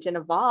change and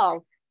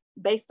evolve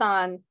based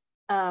on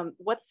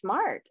what's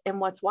smart and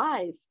what's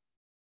wise.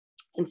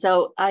 And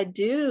so I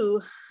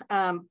do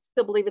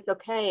still believe it's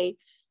okay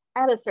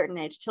at a certain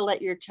age to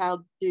let your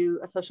child do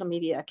a social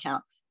media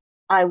account.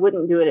 I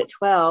wouldn't do it at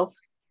 12,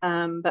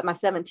 but my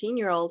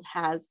 17-year-old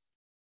has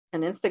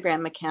an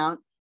Instagram account,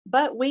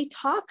 but we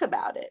talk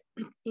about it.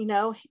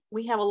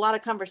 We have a lot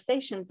of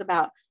conversations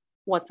about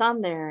what's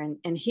on there.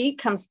 And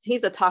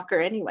he's a talker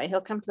anyway.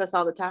 He'll come to us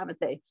all the time and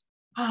say,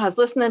 I was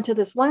listening to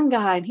this one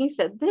guy and he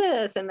said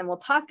this, and then we'll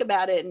talk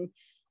about it. And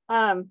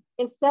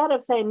instead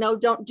of saying, no,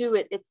 don't do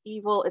it, it's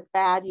evil, it's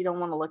bad, you don't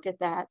want to look at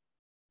that.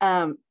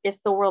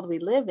 It's the world we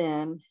live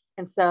in.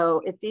 And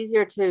so it's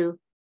easier to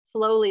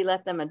slowly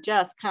let them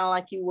adjust, kind of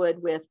like you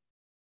would with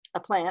a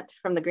plant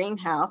from the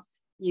greenhouse.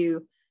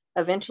 You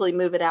eventually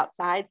move it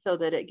outside so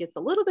that it gets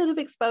a little bit of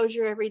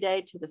exposure every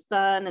day to the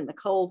sun and the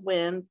cold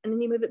winds, and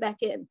then you move it back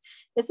in.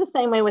 It's the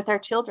same way with our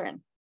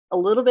children. A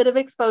little bit of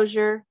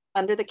exposure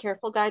under the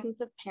careful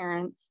guidance of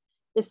parents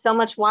is so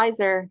much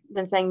wiser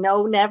than saying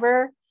no,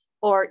 never,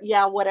 or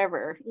yeah,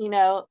 whatever.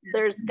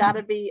 There's got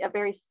to be a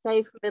very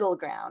safe middle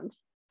ground.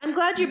 I'm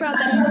glad you brought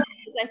that up,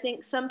 because I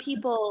think some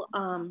people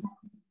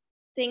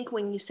think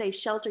when you say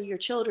shelter your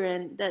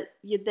children that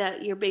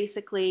you're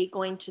basically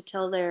going to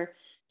tell they're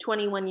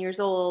 21 years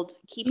old,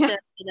 keep them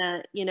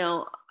in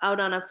out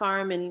on a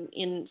farm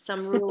in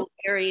some rural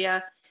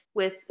area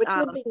with, which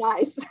would be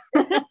nice.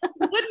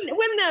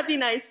 wouldn't that be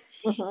nice?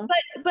 Mm-hmm.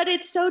 But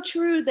it's so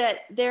true that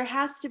there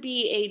has to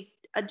be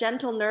a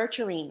gentle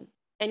nurturing,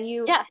 and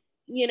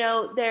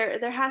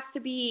there has to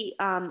be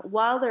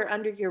while they're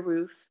under your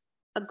roof,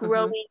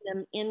 growing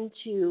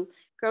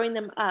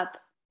them up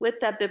with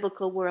that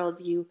biblical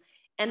worldview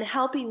and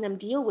helping them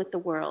deal with the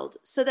world,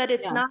 so that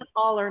it's not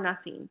all or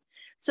nothing.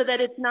 So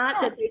that it's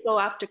not that they go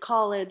off to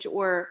college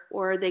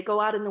or they go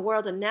out in the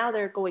world and now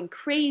they're going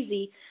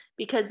crazy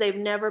because they've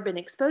never been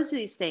exposed to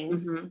these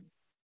things. Mm-hmm.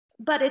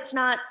 But it's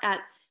not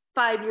at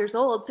 5 years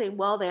old saying,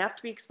 well, they have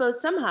to be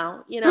exposed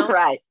somehow,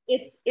 Right.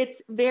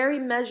 It's very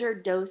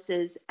measured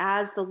doses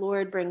as the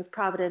Lord brings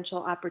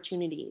providential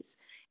opportunities.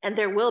 And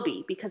there will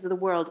be, because of the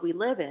world we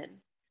live in,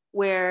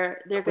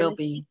 where they're going to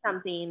see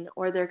something,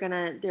 or they're going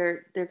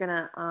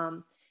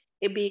to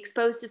be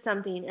exposed to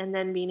something, and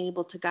then being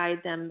able to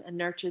guide them and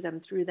nurture them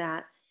through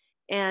that.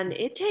 And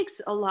it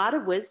takes a lot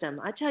of wisdom.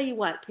 I tell you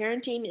what,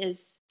 parenting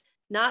is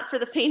not for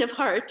the faint of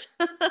heart.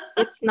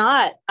 It's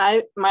not.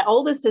 My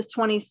oldest is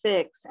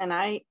 26, and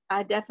I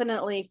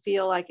definitely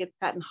feel like it's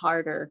gotten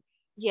harder.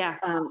 Yeah.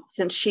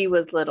 Since she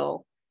was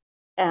little,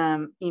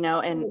 and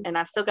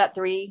I've still got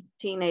 3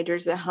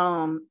 teenagers at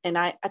home, and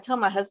I tell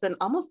my husband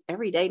almost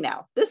every day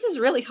now, this is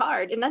really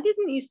hard. And I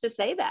didn't used to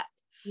say that.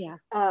 Yeah.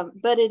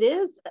 But it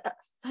is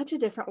such a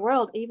different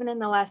world. Even in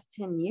the last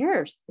 10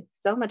 years, it's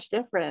so much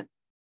different.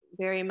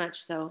 Very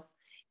much so.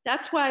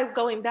 That's why,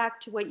 going back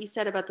to what you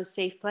said about the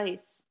safe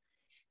place,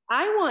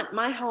 I want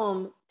my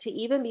home to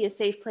even be a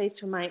safe place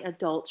for my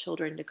adult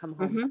children to come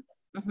home.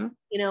 Mm-hmm.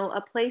 Mm-hmm.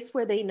 A place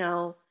where they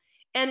know.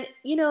 And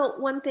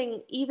one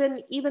thing,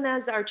 even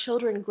as our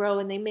children grow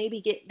and they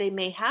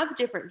may have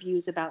different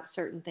views about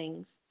certain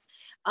things.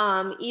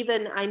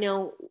 Even I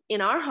know in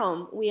our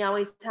home, we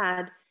always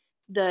had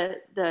the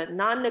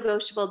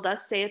non-negotiable,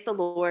 thus saith the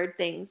Lord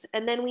things.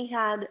 And then we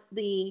had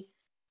the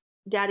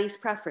daddy's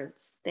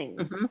preference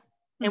things. Mm-hmm.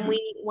 And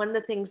Mm-hmm. one of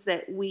the things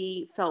that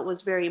we felt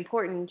was very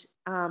important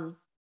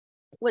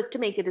was to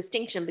make a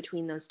distinction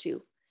between those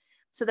two,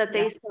 so that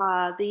they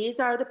saw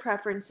these are the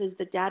preferences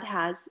that dad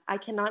has. I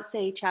cannot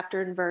say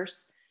chapter and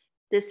verse,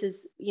 this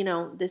is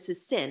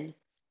sin,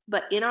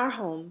 but in our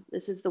home,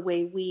 this is the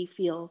way we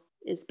feel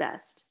is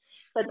best.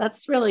 But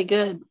That's really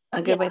good.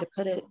 A good way to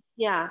put it.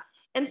 yeah.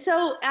 And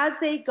so as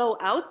they go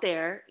out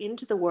there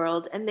into the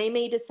world, and they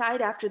may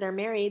decide after they're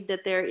married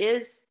that there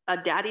is a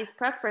daddy's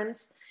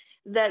preference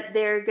that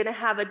they're going to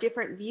have a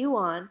different view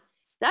on,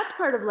 that's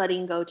part of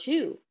letting go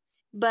too.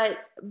 But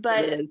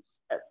It is.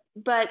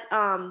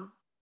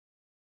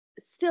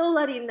 still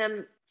letting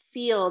them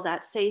feel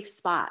that safe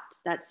spot,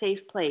 that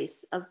safe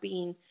place of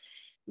being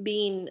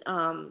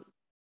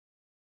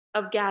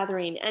of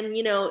gathering. And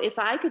if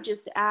I could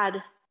just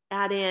add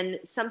in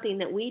something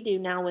that we do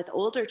now with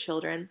older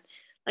children.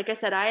 Like I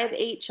said, I have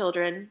 8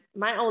 children.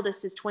 My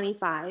oldest is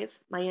 25.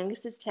 My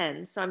youngest is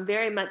 10. So I'm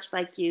very much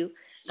like you.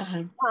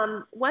 Uh-huh.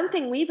 One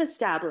thing we've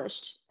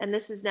established, and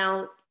this is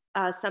now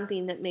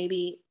something that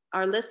maybe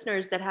our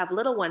listeners that have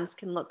little ones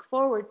can look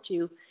forward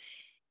to,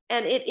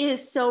 and it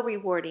is so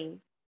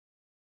rewarding.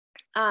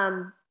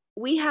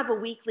 We have a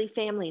weekly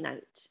family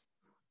night.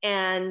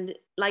 And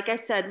like I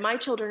said, my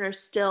children are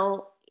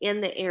still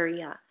in the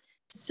area.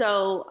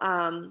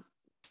 So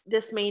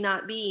this may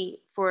not be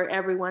for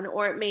everyone,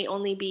 or it may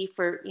only be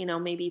for,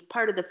 maybe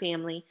part of the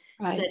family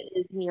that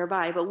is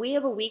nearby. But we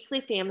have a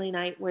weekly family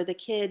night where the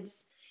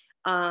kids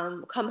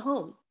come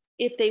home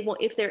if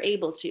they're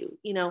able to.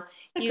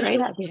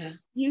 Great idea.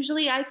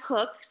 Usually I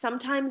cook.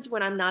 Sometimes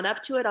when I'm not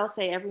up to it, I'll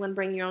say, everyone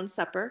bring your own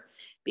supper,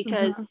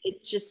 because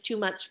it's just too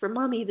much for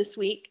mommy this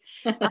week.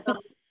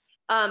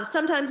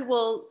 Sometimes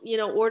we'll,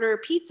 order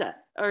pizza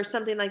or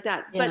something like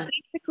that. Yeah. But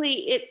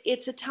basically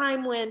it's a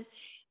time when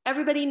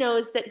everybody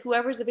knows that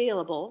whoever's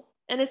available,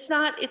 and it's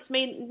not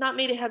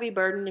made a heavy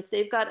burden. If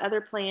they've got other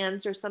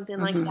plans or something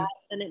like that,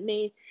 then it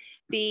may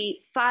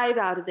be 5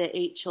 out of the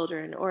 8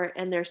 children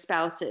and their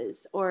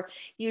spouses, or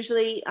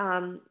usually,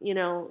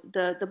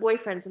 the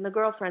boyfriends and the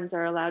girlfriends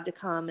are allowed to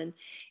come, and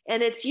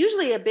it's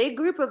usually a big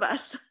group of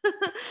us.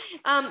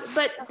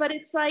 But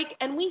it's like,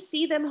 and we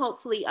see them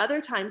hopefully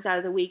other times out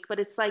of the week, but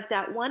it's like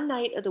that one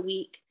night of the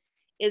week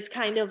is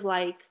kind of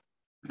like,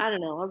 I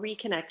don't know, a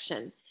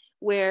reconnection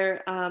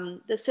where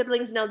the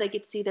siblings know they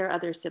get to see their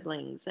other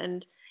siblings,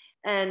 and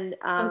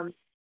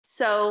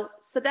so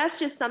that's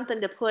just something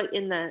to put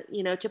in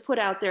to put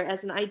out there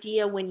as an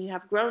idea when you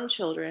have grown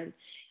children,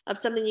 of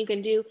something you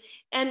can do.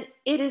 And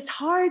it is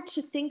hard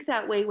to think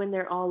that way when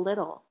they're all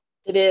little.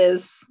 It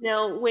is.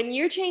 When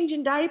you're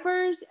changing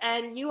diapers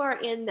and you are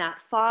in that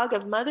fog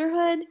of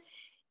motherhood,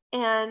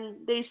 and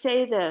they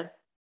say the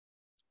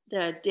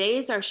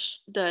days are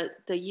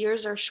the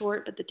years are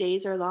short, but the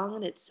days are long,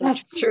 and it's so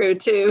that's true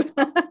too.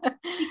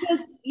 Because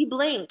you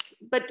blink,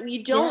 but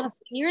you don't.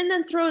 You're in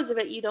the throes of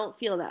it. You don't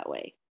feel that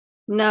way.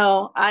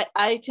 No,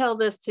 I tell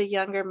this to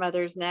younger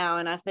mothers now,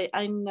 and I say,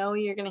 I know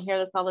you're going to hear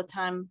this all the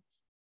time,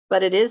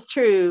 but it is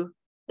true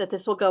that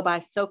this will go by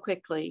so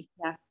quickly,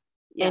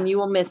 and you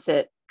will miss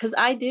it. Because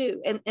I do,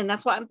 and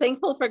that's why I'm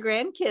thankful for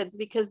grandkids,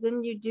 because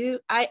then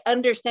I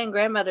understand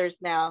grandmothers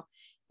now.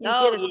 You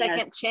get a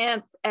second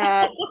chance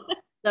at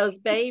those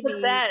babies,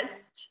 the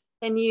best.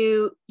 And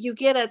you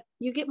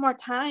get more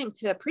time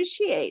to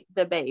appreciate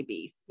the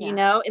babies,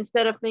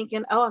 instead of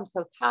thinking, oh, I'm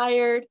so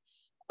tired.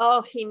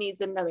 Oh, he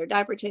needs another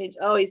diaper change.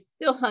 Oh, he's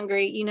still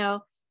hungry.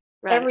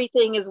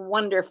 Everything is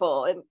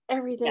wonderful and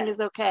everything is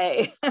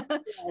okay.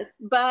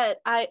 But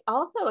I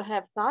also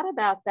have thought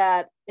about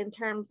that in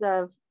terms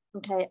of,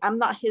 okay, I'm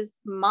not his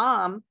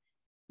mom,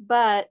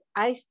 but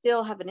I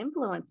still have an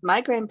influence.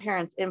 My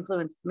grandparents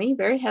influenced me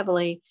very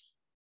heavily.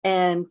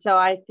 And so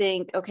I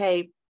think,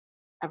 okay,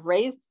 I've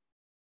raised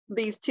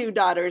these 2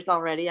 daughters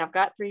already. I've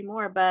got 3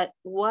 more, but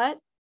what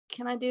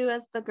can I do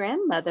as the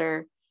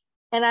grandmother?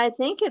 And I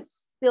think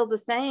it's still the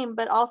same,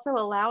 but also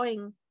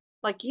allowing,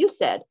 like you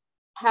said,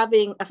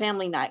 having a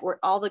family night where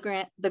all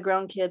the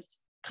grown kids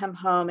come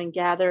home and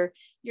gather.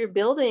 You're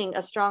building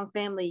a strong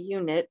family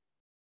unit.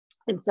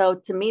 And so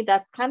to me,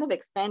 that's kind of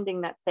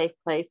expanding that safe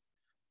place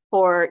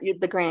for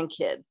the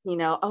grandkids.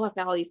 I've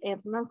got all these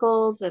aunts and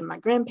uncles and my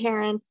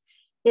grandparents.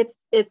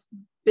 It's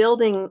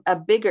building a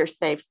bigger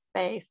safe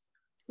space.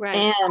 Right.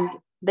 And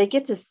they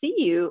get to see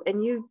you,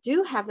 and you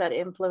do have that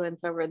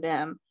influence over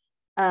them.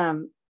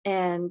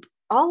 And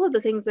all of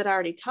the things that I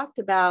already talked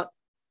about,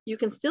 you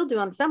can still do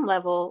on some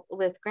level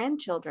with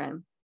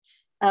grandchildren.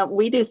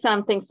 We do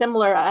something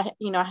similar. I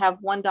have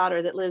one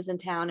daughter that lives in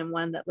town and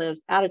one that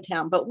lives out of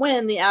town. But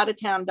when the out of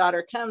town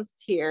daughter comes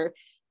here,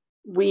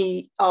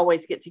 we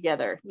always get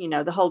together,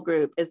 the whole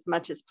group as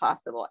much as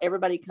possible.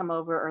 Everybody come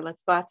over, or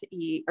let's go out to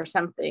eat or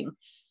something.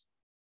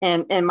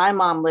 And my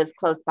mom lives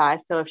close by,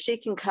 so if she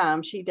can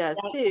come, she does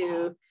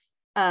too.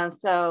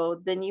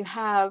 So then you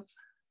have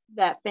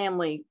that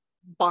family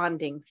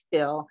bonding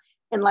still.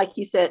 And like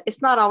you said,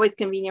 it's not always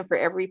convenient for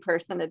every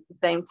person at the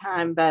same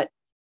time, but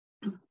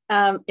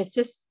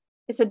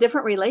it's a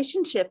different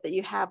relationship that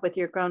you have with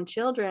your grown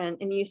children,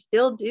 and you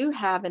still do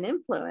have an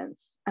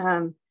influence.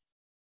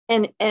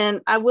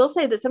 And I will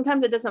say that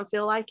sometimes it doesn't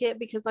feel like it,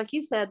 because like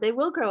you said, they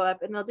will grow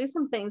up and they'll do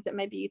some things that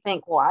maybe you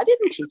think, well, I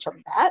didn't teach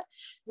them that.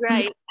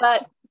 Right.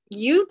 But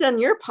you've done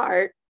your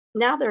part.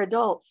 Now they're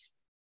adults.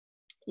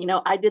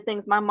 I did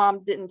things my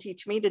mom didn't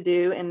teach me to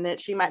do, and that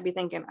she might be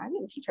thinking, I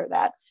didn't teach her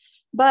that.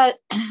 But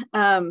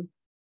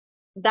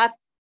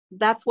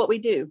that's what we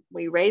do.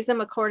 We raise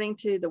them according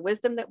to the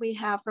wisdom that we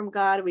have from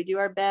God. We do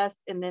our best,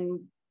 and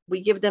then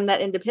we give them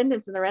that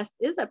independence, and the rest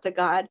is up to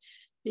God,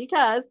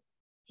 because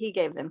he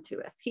gave them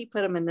to us. He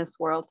put them in this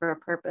world for a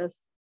purpose.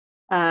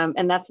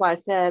 And that's why I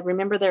said,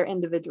 remember, they're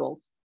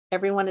individuals.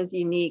 Everyone is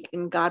unique,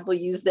 and God will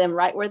use them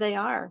right where they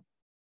are.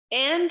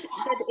 And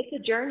that it's a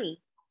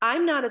journey.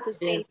 I'm not at the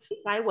same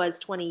place I was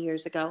 20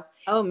 years ago.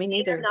 Oh, me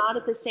neither. They're not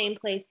at the same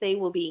place they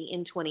will be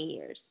in 20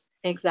 years.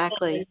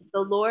 Exactly. And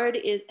the Lord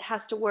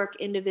has to work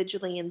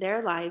individually in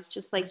their lives,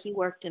 just like he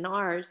worked in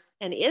ours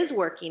and is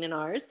working in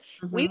ours.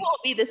 Mm-hmm. We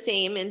won't be the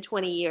same in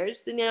 20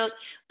 years. The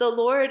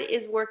Lord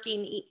is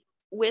working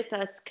with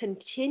us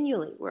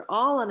continually. We're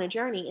all on a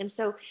journey. And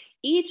so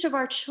each of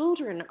our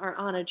children are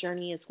on a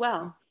journey as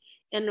well.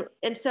 And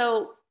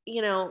so,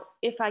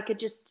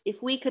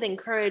 if we could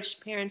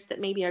encourage parents that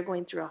maybe are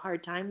going through a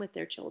hard time with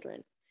their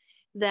children,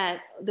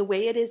 that the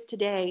way it is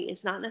today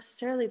is not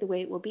necessarily the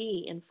way it will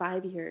be in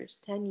 5 years,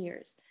 10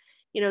 years.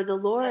 The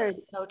Lord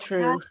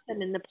has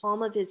them in the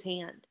palm of his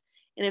hand.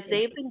 And if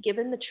they've been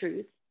given the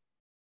truth,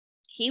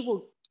 he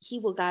will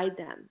guide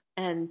them.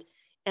 And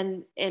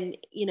if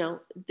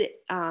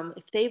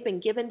they've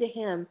been given to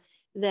him,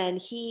 then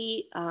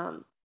he's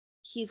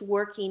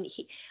working.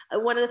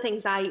 One of the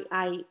things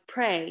I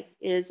pray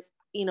is,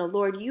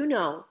 Lord, you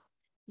know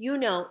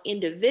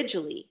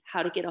individually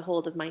how to get a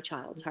hold of my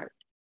child's heart.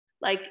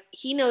 Like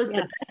he knows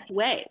the best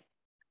way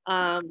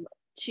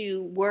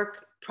to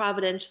work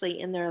providentially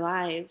in their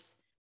lives,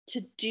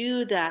 to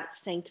do that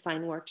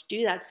sanctifying work, to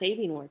do that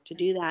saving work, to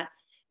do that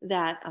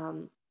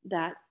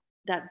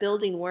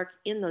building work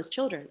in those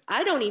children.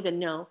 I don't even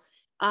know.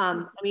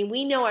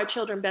 We know our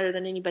children better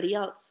than anybody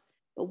else,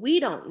 but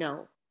we don't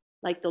know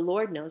like the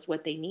Lord knows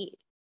what they need.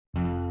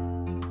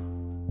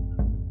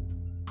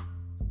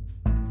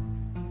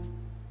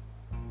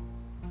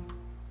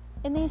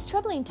 In these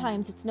troubling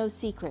times, it's no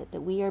secret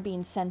that we are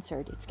being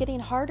censored. It's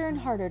getting harder and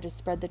harder to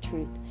spread the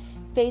truth.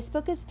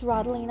 Facebook is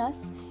throttling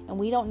us, and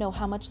we don't know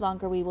how much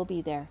longer we will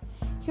be there.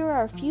 Here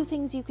are a few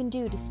things you can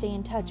do to stay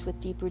in touch with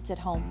Deep Roots at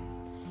Home.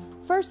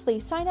 Firstly,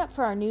 sign up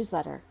for our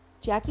newsletter.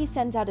 Jackie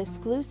sends out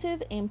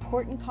exclusive,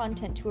 important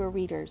content to her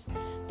readers.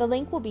 The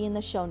link will be in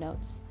the show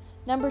notes.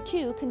 Number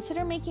 2,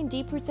 consider making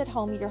Deep Roots at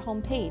Home your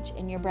home page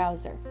in your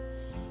browser.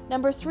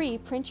 Number 3,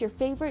 print your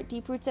favorite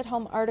Deep Roots at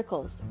Home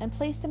articles and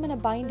place them in a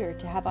binder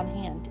to have on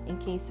hand in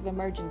case of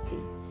emergency.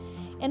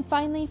 And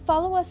finally,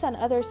 follow us on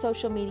other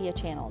social media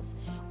channels.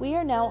 We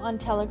are now on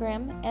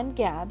Telegram and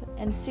Gab,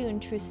 and soon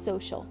Truth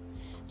Social.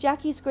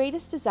 Jackie's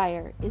greatest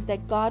desire is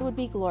that God would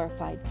be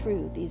glorified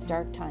through these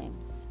dark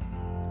times.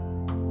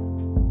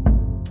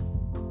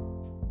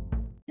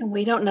 And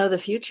we don't know the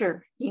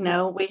future.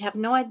 We have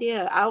no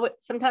idea.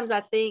 Sometimes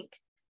I think,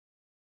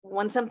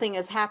 when something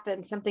has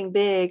happened, something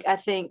big, I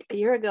think a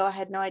year ago, I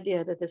had no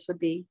idea that this would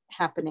be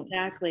happening.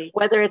 Exactly.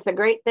 Whether it's a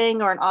great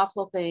thing or an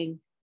awful thing.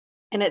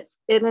 And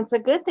it's a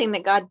good thing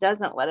that God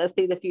doesn't let us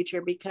see the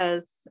future,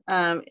 because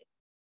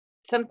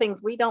some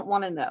things we don't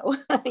want to know,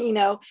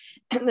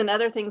 and then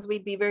other things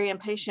we'd be very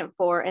impatient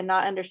for and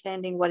not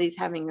understanding what he's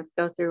having us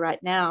go through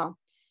right now.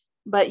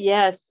 But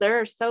yes, there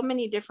are so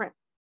many different,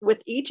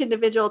 with each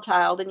individual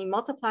child, and you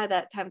multiply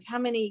that times how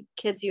many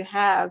kids you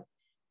have,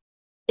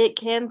 it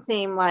can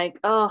seem like,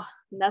 oh,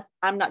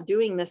 I'm not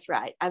doing this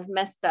right. I've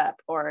messed up,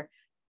 or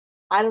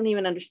I don't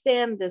even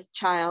understand this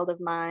child of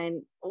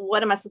mine.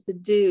 What am I supposed to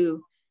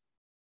do?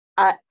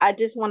 I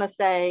just want to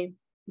say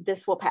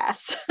this will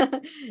pass.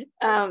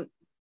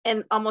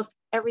 And almost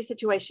every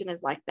situation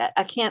is like that.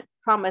 I can't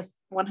promise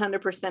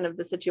 100% of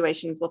the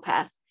situations will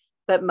pass,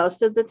 but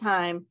most of the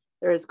time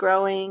there is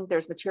growing,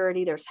 there's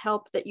maturity, there's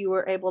help that you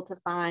were able to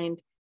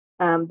find.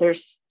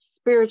 There's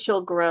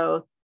spiritual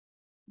growth.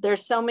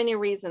 There's so many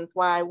reasons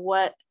why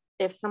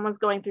if someone's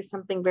going through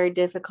something very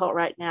difficult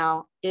right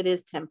now, it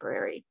is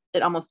temporary.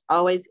 It almost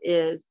always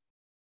is,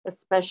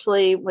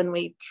 especially when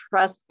we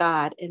trust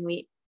God and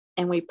we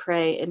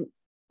pray and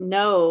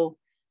know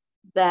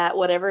that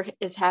whatever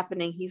is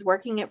happening, he's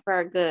working it for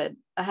our good.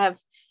 I have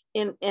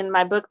in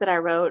my book that I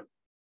wrote,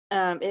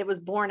 it was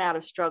born out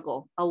of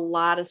struggle, a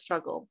lot of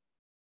struggle.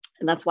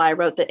 And that's why I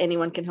wrote that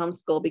anyone can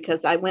homeschool,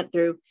 because I went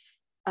through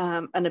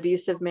an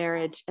abusive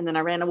marriage, and then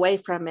I ran away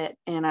from it,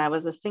 and I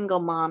was a single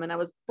mom, and I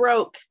was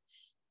broke,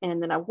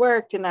 And then I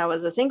worked, and I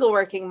was a single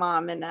working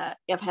mom, and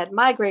I've had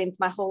migraines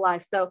my whole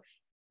life. So,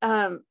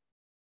 and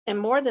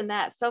more than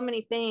that, so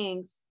many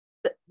things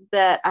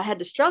that I had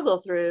to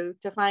struggle through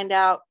to find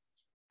out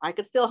I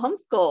could still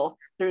homeschool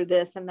through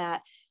this and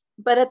that.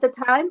 But at the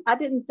time, I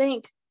didn't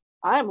think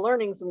I'm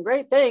learning some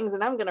great things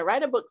and I'm going to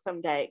write a book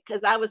someday,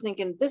 because I was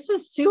thinking, this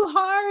is too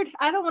hard.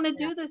 I don't want to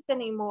do this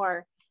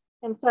anymore.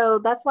 And so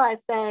that's why I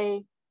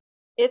say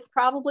it's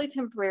probably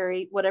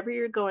temporary, whatever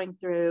you're going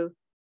through.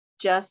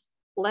 Just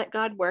let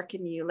God work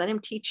in you. Let him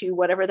teach you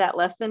whatever that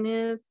lesson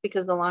is,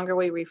 because the longer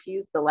we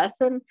refuse the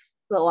lesson,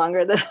 the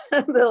longer the,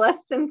 the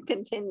lesson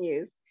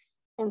continues.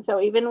 And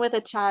so even with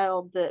a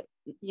child that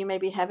you may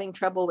be having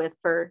trouble with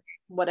for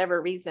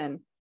whatever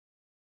reason,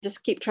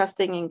 just keep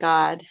trusting in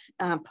God.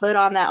 Put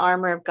on that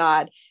armor of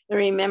God. And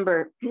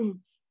remember,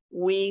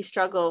 we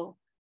struggle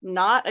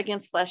not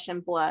against flesh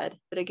and blood,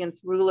 but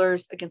against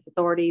rulers, against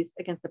authorities,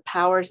 against the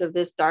powers of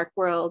this dark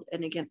world,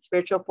 and against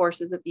spiritual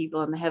forces of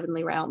evil in the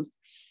heavenly realms.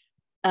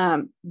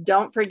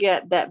 Don't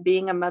forget that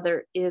being a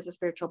mother is a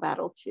spiritual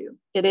battle too.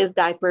 It is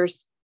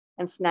diapers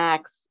and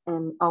snacks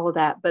and all of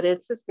that, but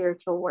it's a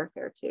spiritual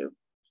warfare too.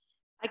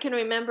 I can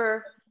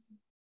remember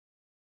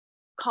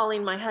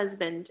calling my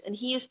husband, and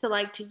he used to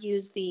like to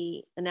use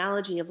the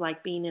analogy of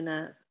like being in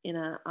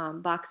a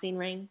boxing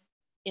ring,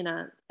 in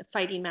a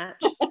fighting match.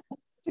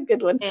 It's a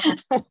good one.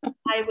 And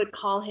I would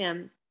call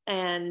him,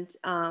 and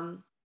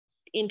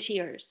in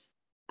tears,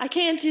 I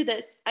can't do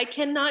this. I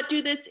cannot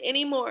do this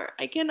anymore.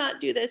 I cannot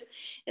do this.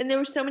 And there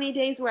were so many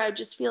days where I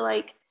just feel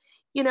like,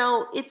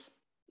 it's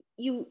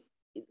you,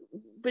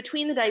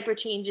 between the diaper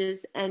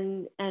changes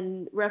and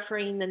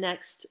refereeing the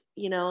next,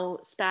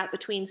 spat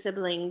between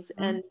siblings,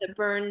 mm-hmm. and the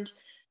burned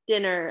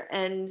dinner,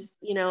 and,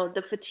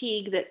 the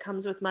fatigue that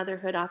comes with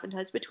motherhood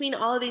oftentimes, between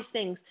all of these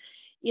things,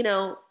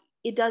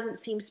 it doesn't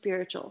seem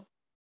spiritual.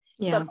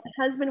 Yeah. But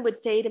my husband would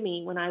say to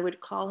me, when I would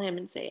call him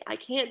and say, I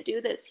can't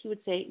do this, he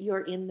would say,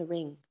 you're in the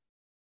ring.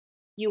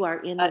 You are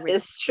in the ring.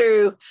 It's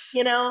true.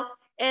 And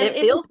it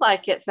feels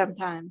like it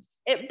sometimes.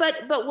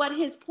 But what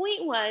his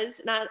point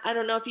was, and I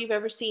don't know if you've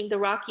ever seen the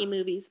Rocky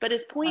movies, but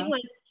his point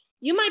was,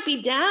 you might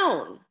be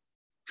down,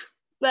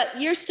 but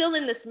you're still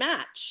in this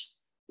match.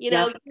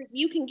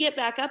 You can get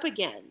back up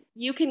again.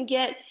 You can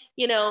get,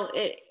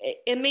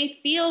 it may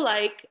feel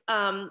like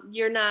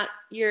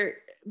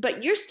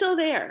but you're still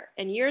there,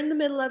 and you're in the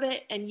middle of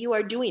it, and you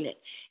are doing it.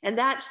 And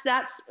that's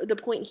the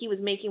point he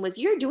was making, was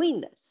you're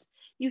doing this.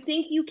 You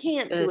think you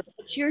can't do it,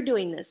 but you're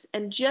doing this.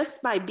 And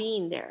just by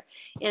being there,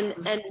 and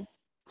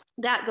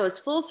that goes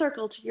full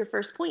circle to your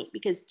first point,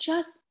 because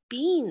just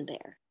being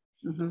there,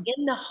 mm-hmm.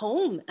 in the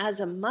home as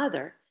a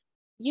mother,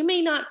 you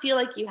may not feel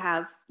like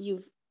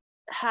you've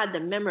had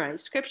them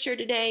memorize scripture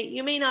today.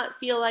 You may not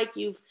feel like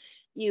you've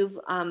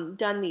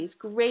done these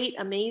great,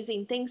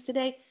 amazing things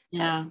today.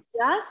 Yeah.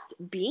 Just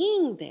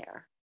being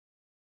there,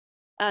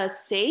 a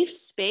safe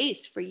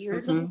space for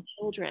your mm-hmm. little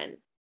children,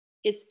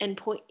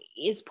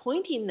 is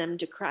pointing them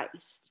to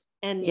Christ.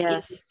 And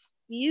yes. It's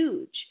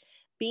huge.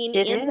 Being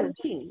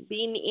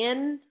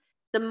in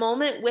the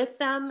moment with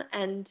them,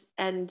 and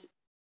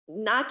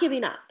not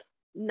giving up.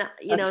 Not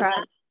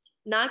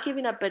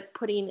giving up, but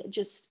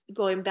just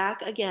going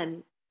back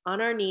again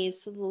on our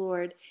knees to the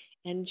Lord.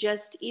 And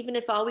just, even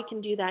if all we can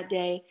do that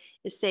day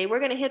is say, we're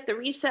going to hit the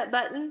reset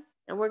button,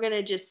 and we're going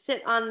to just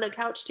sit on the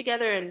couch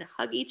together and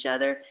hug each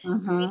other,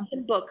 mm-hmm. read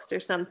some books or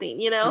something,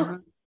 Mm-hmm.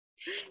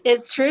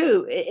 It's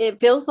true.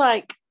 It feels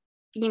like,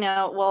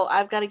 well,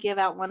 I've got to give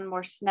out one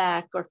more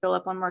snack or fill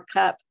up one more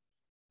cup.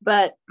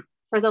 But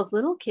for those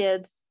little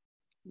kids,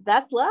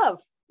 that's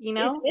love.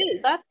 It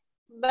is.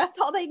 That's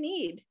all they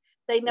need.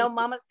 They know mm-hmm.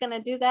 Mama's going to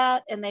do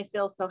that, and they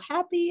feel so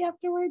happy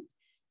afterwards.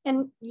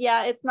 And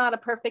yeah, it's not a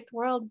perfect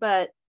world,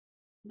 but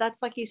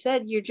that's, like you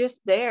said, you're just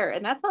there,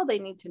 and that's all they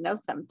need to know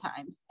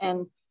sometimes.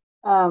 And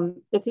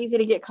it's easy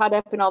to get caught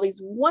up in all these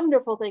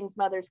wonderful things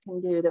mothers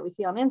can do that we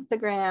see on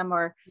Instagram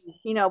or,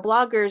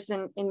 bloggers.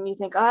 And you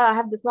think, I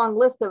have this long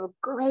list of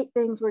great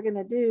things we're going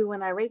to do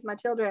when I raise my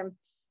children.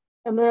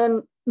 And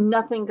then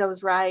nothing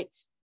goes right.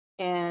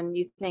 And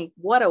you think,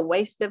 what a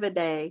waste of a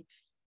day.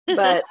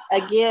 But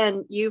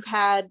again, you've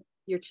had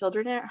your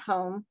children at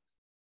home.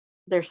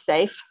 They're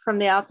safe from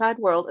the outside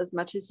world as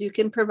much as you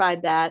can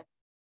provide that.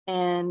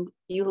 And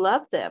you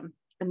love them.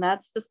 And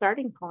that's the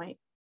starting point.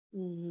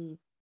 Mm-hmm.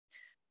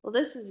 Well,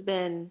 this has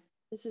been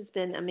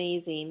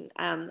amazing.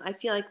 I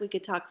feel like we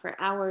could talk for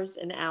hours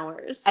and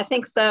hours. I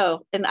think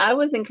so. And I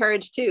was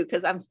encouraged too,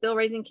 because I'm still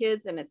raising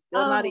kids and it's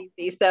still not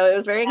easy. So it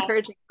was very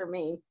encouraging for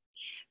me.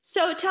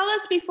 So tell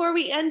us, before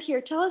we end here,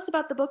 tell us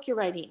about the book you're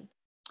writing.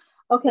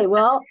 Okay,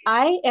 well,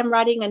 I am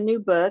writing a new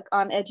book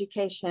on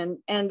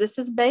education. And this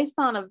is based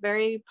on a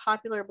very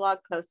popular blog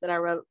post that I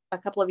wrote a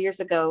couple of years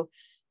ago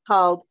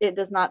called "It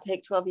Does Not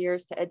Take 12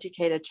 Years to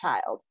Educate a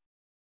Child."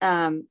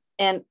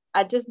 And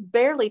I just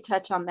barely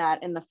touch on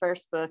that in the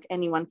first book,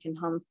 Anyone Can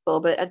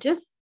Homeschool, but I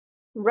just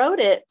wrote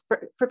it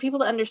for people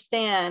to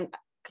understand,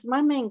 because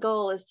my main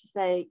goal is to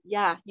say,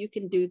 yeah, you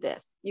can do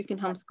this. You can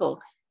homeschool,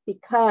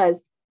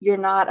 because you're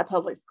not a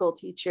public school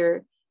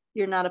teacher.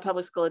 You're not a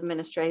public school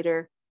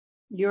administrator.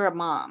 you're a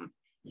mom.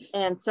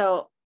 And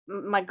so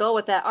my goal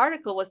with that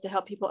article was to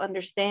help people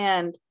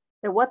understand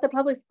that what the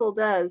public school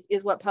does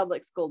is what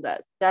public school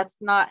does. That's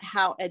not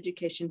how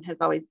education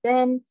has always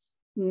been,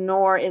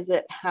 nor is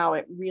it how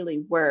it really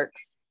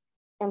works.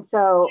 And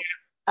so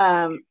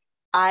I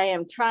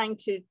am trying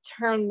to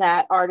turn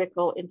that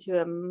article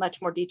into a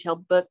much more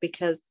detailed book,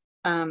 because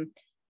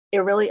it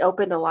really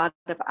opened a lot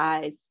of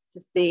eyes to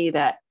see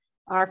that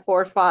our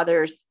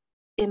forefathers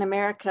in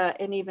America,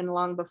 and even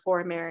long before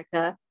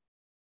America,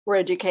 were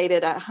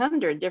educated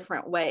 100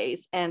 different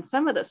ways. And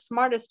some of the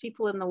smartest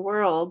people in the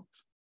world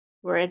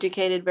were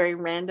educated very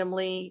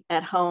randomly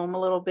at home a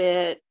little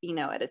bit,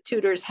 at a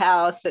tutor's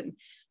house, and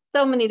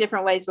so many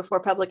different ways before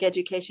public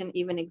education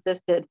even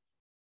existed.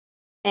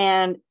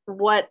 And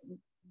what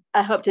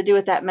I hope to do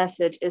with that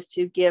message is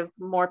to give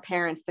more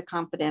parents the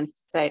confidence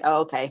to say,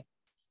 oh, okay,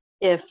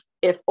 if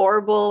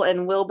Orville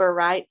and Wilbur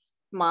Wright's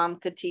mom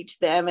could teach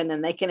them, and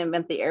then they can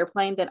invent the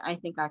airplane, then I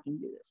think I can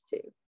do this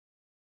too.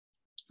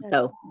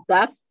 So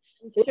that's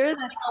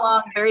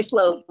along very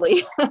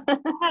slowly.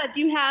 Do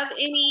you have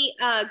any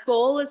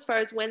goal as far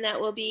as when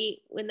that will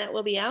be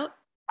out?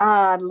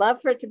 I'd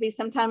love for it to be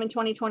sometime in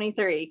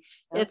 2023.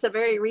 Okay. It's a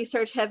very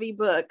research heavy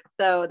book,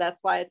 so that's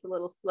why it's a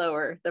little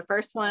slower. The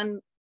first one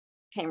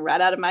came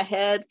right out of my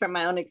head from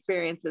my own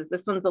experiences.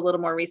 This one's a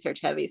little more research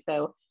heavy,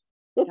 so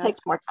it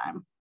takes more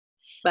time,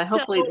 but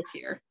hopefully this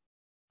year.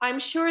 I'm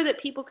sure that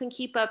people can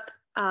keep up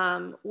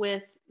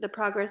with the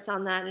progress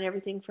on that and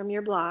everything from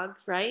your blog,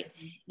 right?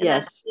 And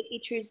yes.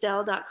 That's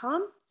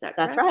NickiTruesdell.com. Is that correct?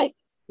 That's right.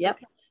 Yep.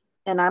 Okay.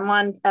 And I'm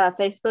on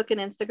Facebook and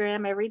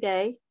Instagram every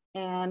day.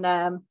 And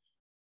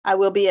I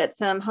will be at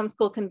some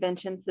homeschool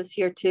conventions this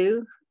year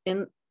too.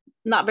 And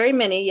not very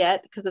many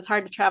yet, because it's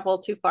hard to travel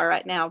too far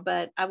right now,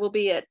 but I will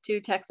be at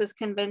 2 Texas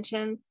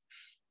conventions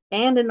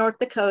and in North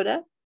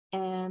Dakota,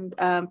 and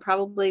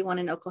probably one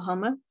in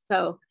Oklahoma.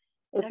 So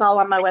it's all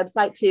on my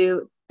website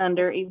too,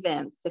 under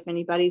events, if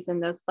anybody's in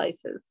those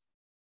places.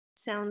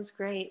 Sounds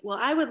great. Well,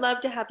 I would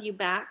love to have you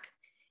back.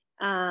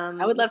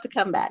 I would love to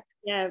come back.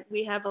 Yeah,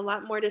 we have a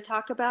lot more to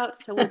talk about,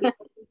 so we'll be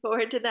looking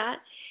forward to that.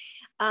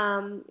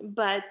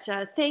 But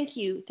thank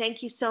you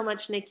so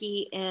much,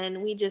 Nicki,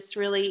 and we just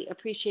really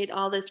appreciate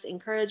all this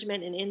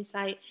encouragement and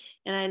insight,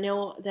 and I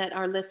know that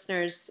our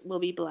listeners will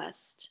be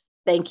blessed.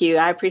 Thank you.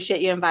 I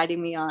appreciate you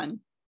inviting me on.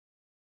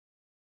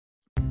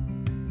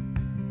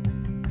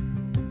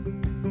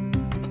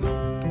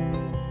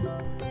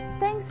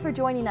 Thanks for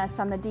joining us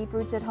on the Deep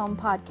Roots at Home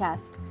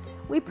podcast.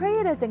 We pray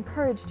it has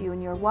encouraged you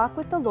in your walk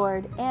with the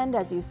Lord and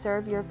as you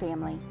serve your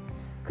family.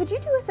 Could you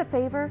do us a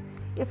favor?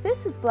 If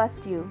this has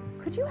blessed you,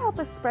 could you help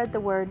us spread the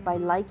word by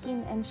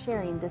liking and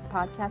sharing this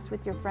podcast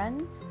with your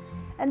friends?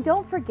 And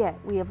don't forget,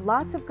 we have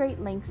lots of great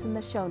links in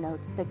the show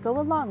notes that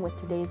go along with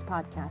today's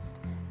podcast.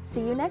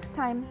 See you next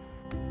time.